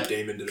I think Matt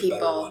Damon did a better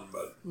people one,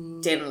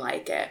 but didn't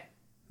like it.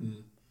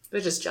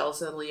 They're just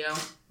jealous of Leo.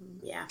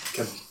 Yeah.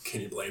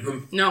 can you blame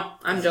him? No,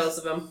 I'm jealous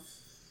of him.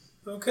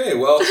 Okay,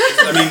 well,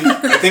 I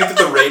mean,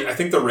 I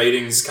think the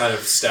ratings kind of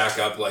stack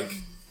up like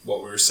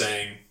what we were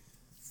saying.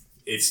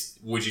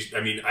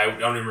 I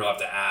don't even really have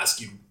to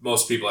ask.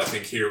 Most people, I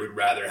think, here would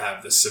rather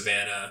have the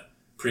Savannah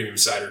Premium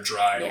Cider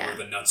Dry Yeah.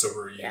 over the Nuts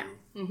Over You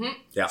Yeah.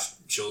 Yeah.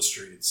 Chill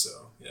Street.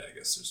 So, yeah, I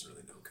guess there's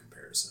really no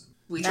comparison.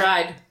 We That-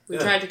 tried. We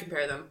Yeah. tried to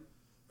compare them.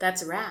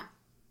 That's a wrap.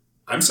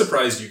 I'm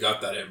surprised you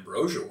got that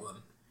Ambrosia one.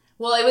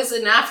 Well, it was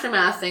an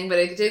aftermath thing, but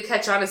it did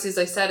catch on as soon as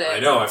I said it. I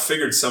know. I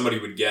figured somebody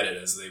would get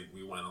it as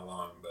we went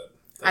along, but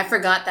I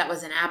forgot that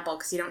was an apple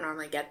because you don't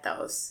normally get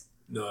those.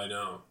 no, I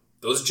know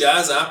those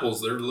Jazz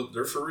apples.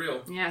 They're for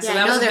real. Yeah, so Yeah, I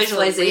that know was a they're for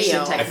visualization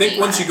real. technique. I think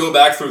once you go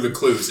back through the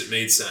clues, it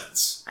made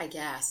sense. I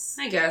guess.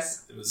 I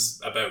guess. It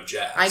was about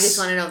jazz. I just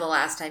want to know the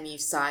last time you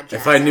saw jazz.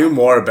 If I knew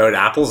more about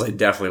apples, I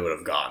definitely would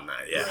have gotten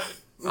that. Yeah,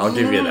 Right. I'll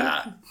give you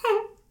that.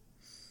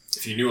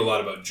 If you knew a lot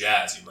about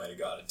jazz, you might have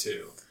got it too.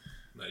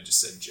 You might have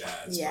just said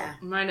jazz. Yeah.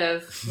 Might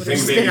have. Would Think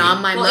have maybe- been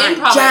on my Well, mind.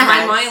 improv. Jazz.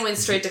 My mind went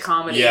straight to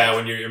comedy. Yeah,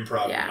 when you're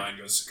improv, Yeah. your mind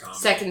goes to comedy.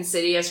 Second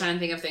City. I was trying to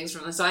think of things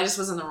from this, so I just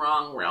was in the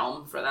wrong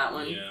realm for that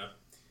one. Yeah.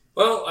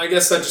 Well, I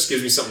guess that just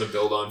gives me something to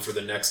build on for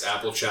the next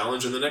Apple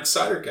Challenge and the next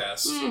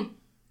Cidercast.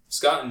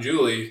 Scott and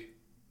Julie,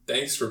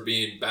 thanks for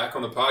being back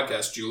on the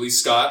podcast. Julie,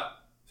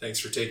 Scott, thanks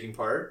for taking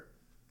part.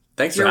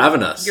 Thanks for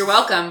having us. You're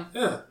welcome.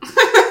 Yeah.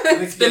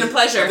 It's been a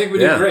pleasure. I think we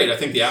did Yeah. great. I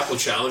think the Apple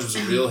Challenge was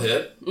a real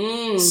hit.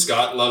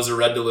 Scott loves a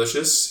Red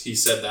Delicious. He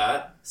said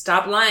that.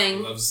 Stop He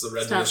lying. loves the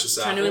Red Stop Delicious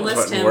trying to apple.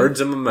 enlist Putting him.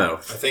 words in my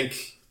mouth. I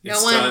think No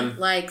it's one time.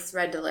 likes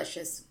Red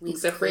Delicious. We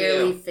Except for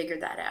clearly you.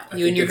 figured that out. I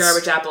You and think your it's-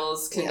 garbage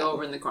apples can go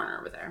over in the corner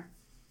over there.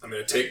 I'm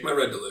going to take my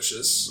Red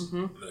Delicious.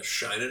 I'm going to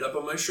shine it up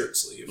on my shirt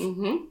sleeve. I'm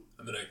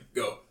going to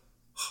go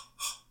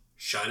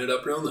shine it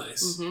up real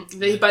nice.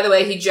 By the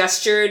way, he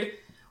gestured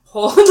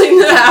holding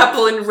the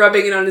apple and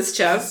rubbing it on his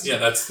chest. Yeah,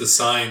 that's the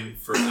sign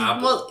for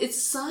apple. Well, it's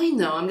a sign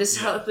though. I'm just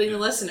helping the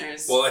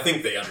listeners. Well, I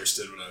think they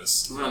understood what I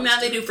was. Well, now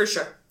they do for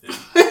sure. Yeah.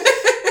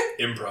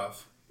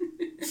 Improv.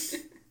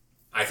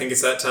 I think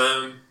it's that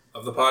time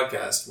of the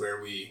podcast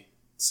where we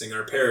sing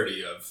our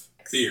parody of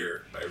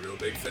Beer by Real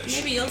Big Fish.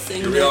 Maybe you'll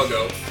sing. Here we all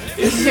go.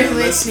 If you're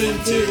listening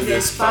to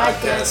this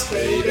podcast,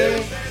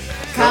 baby,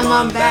 come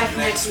on back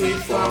next week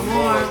for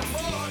more.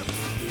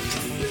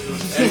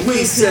 And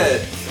we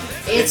said,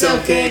 It's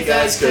okay,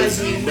 guys,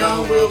 cause you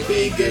know we'll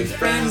be good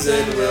friends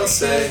and we'll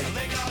say,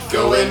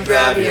 go and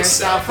grab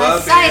yourself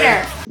a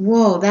cider.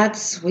 Whoa,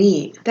 that's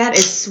sweet. That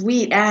is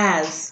sweet as.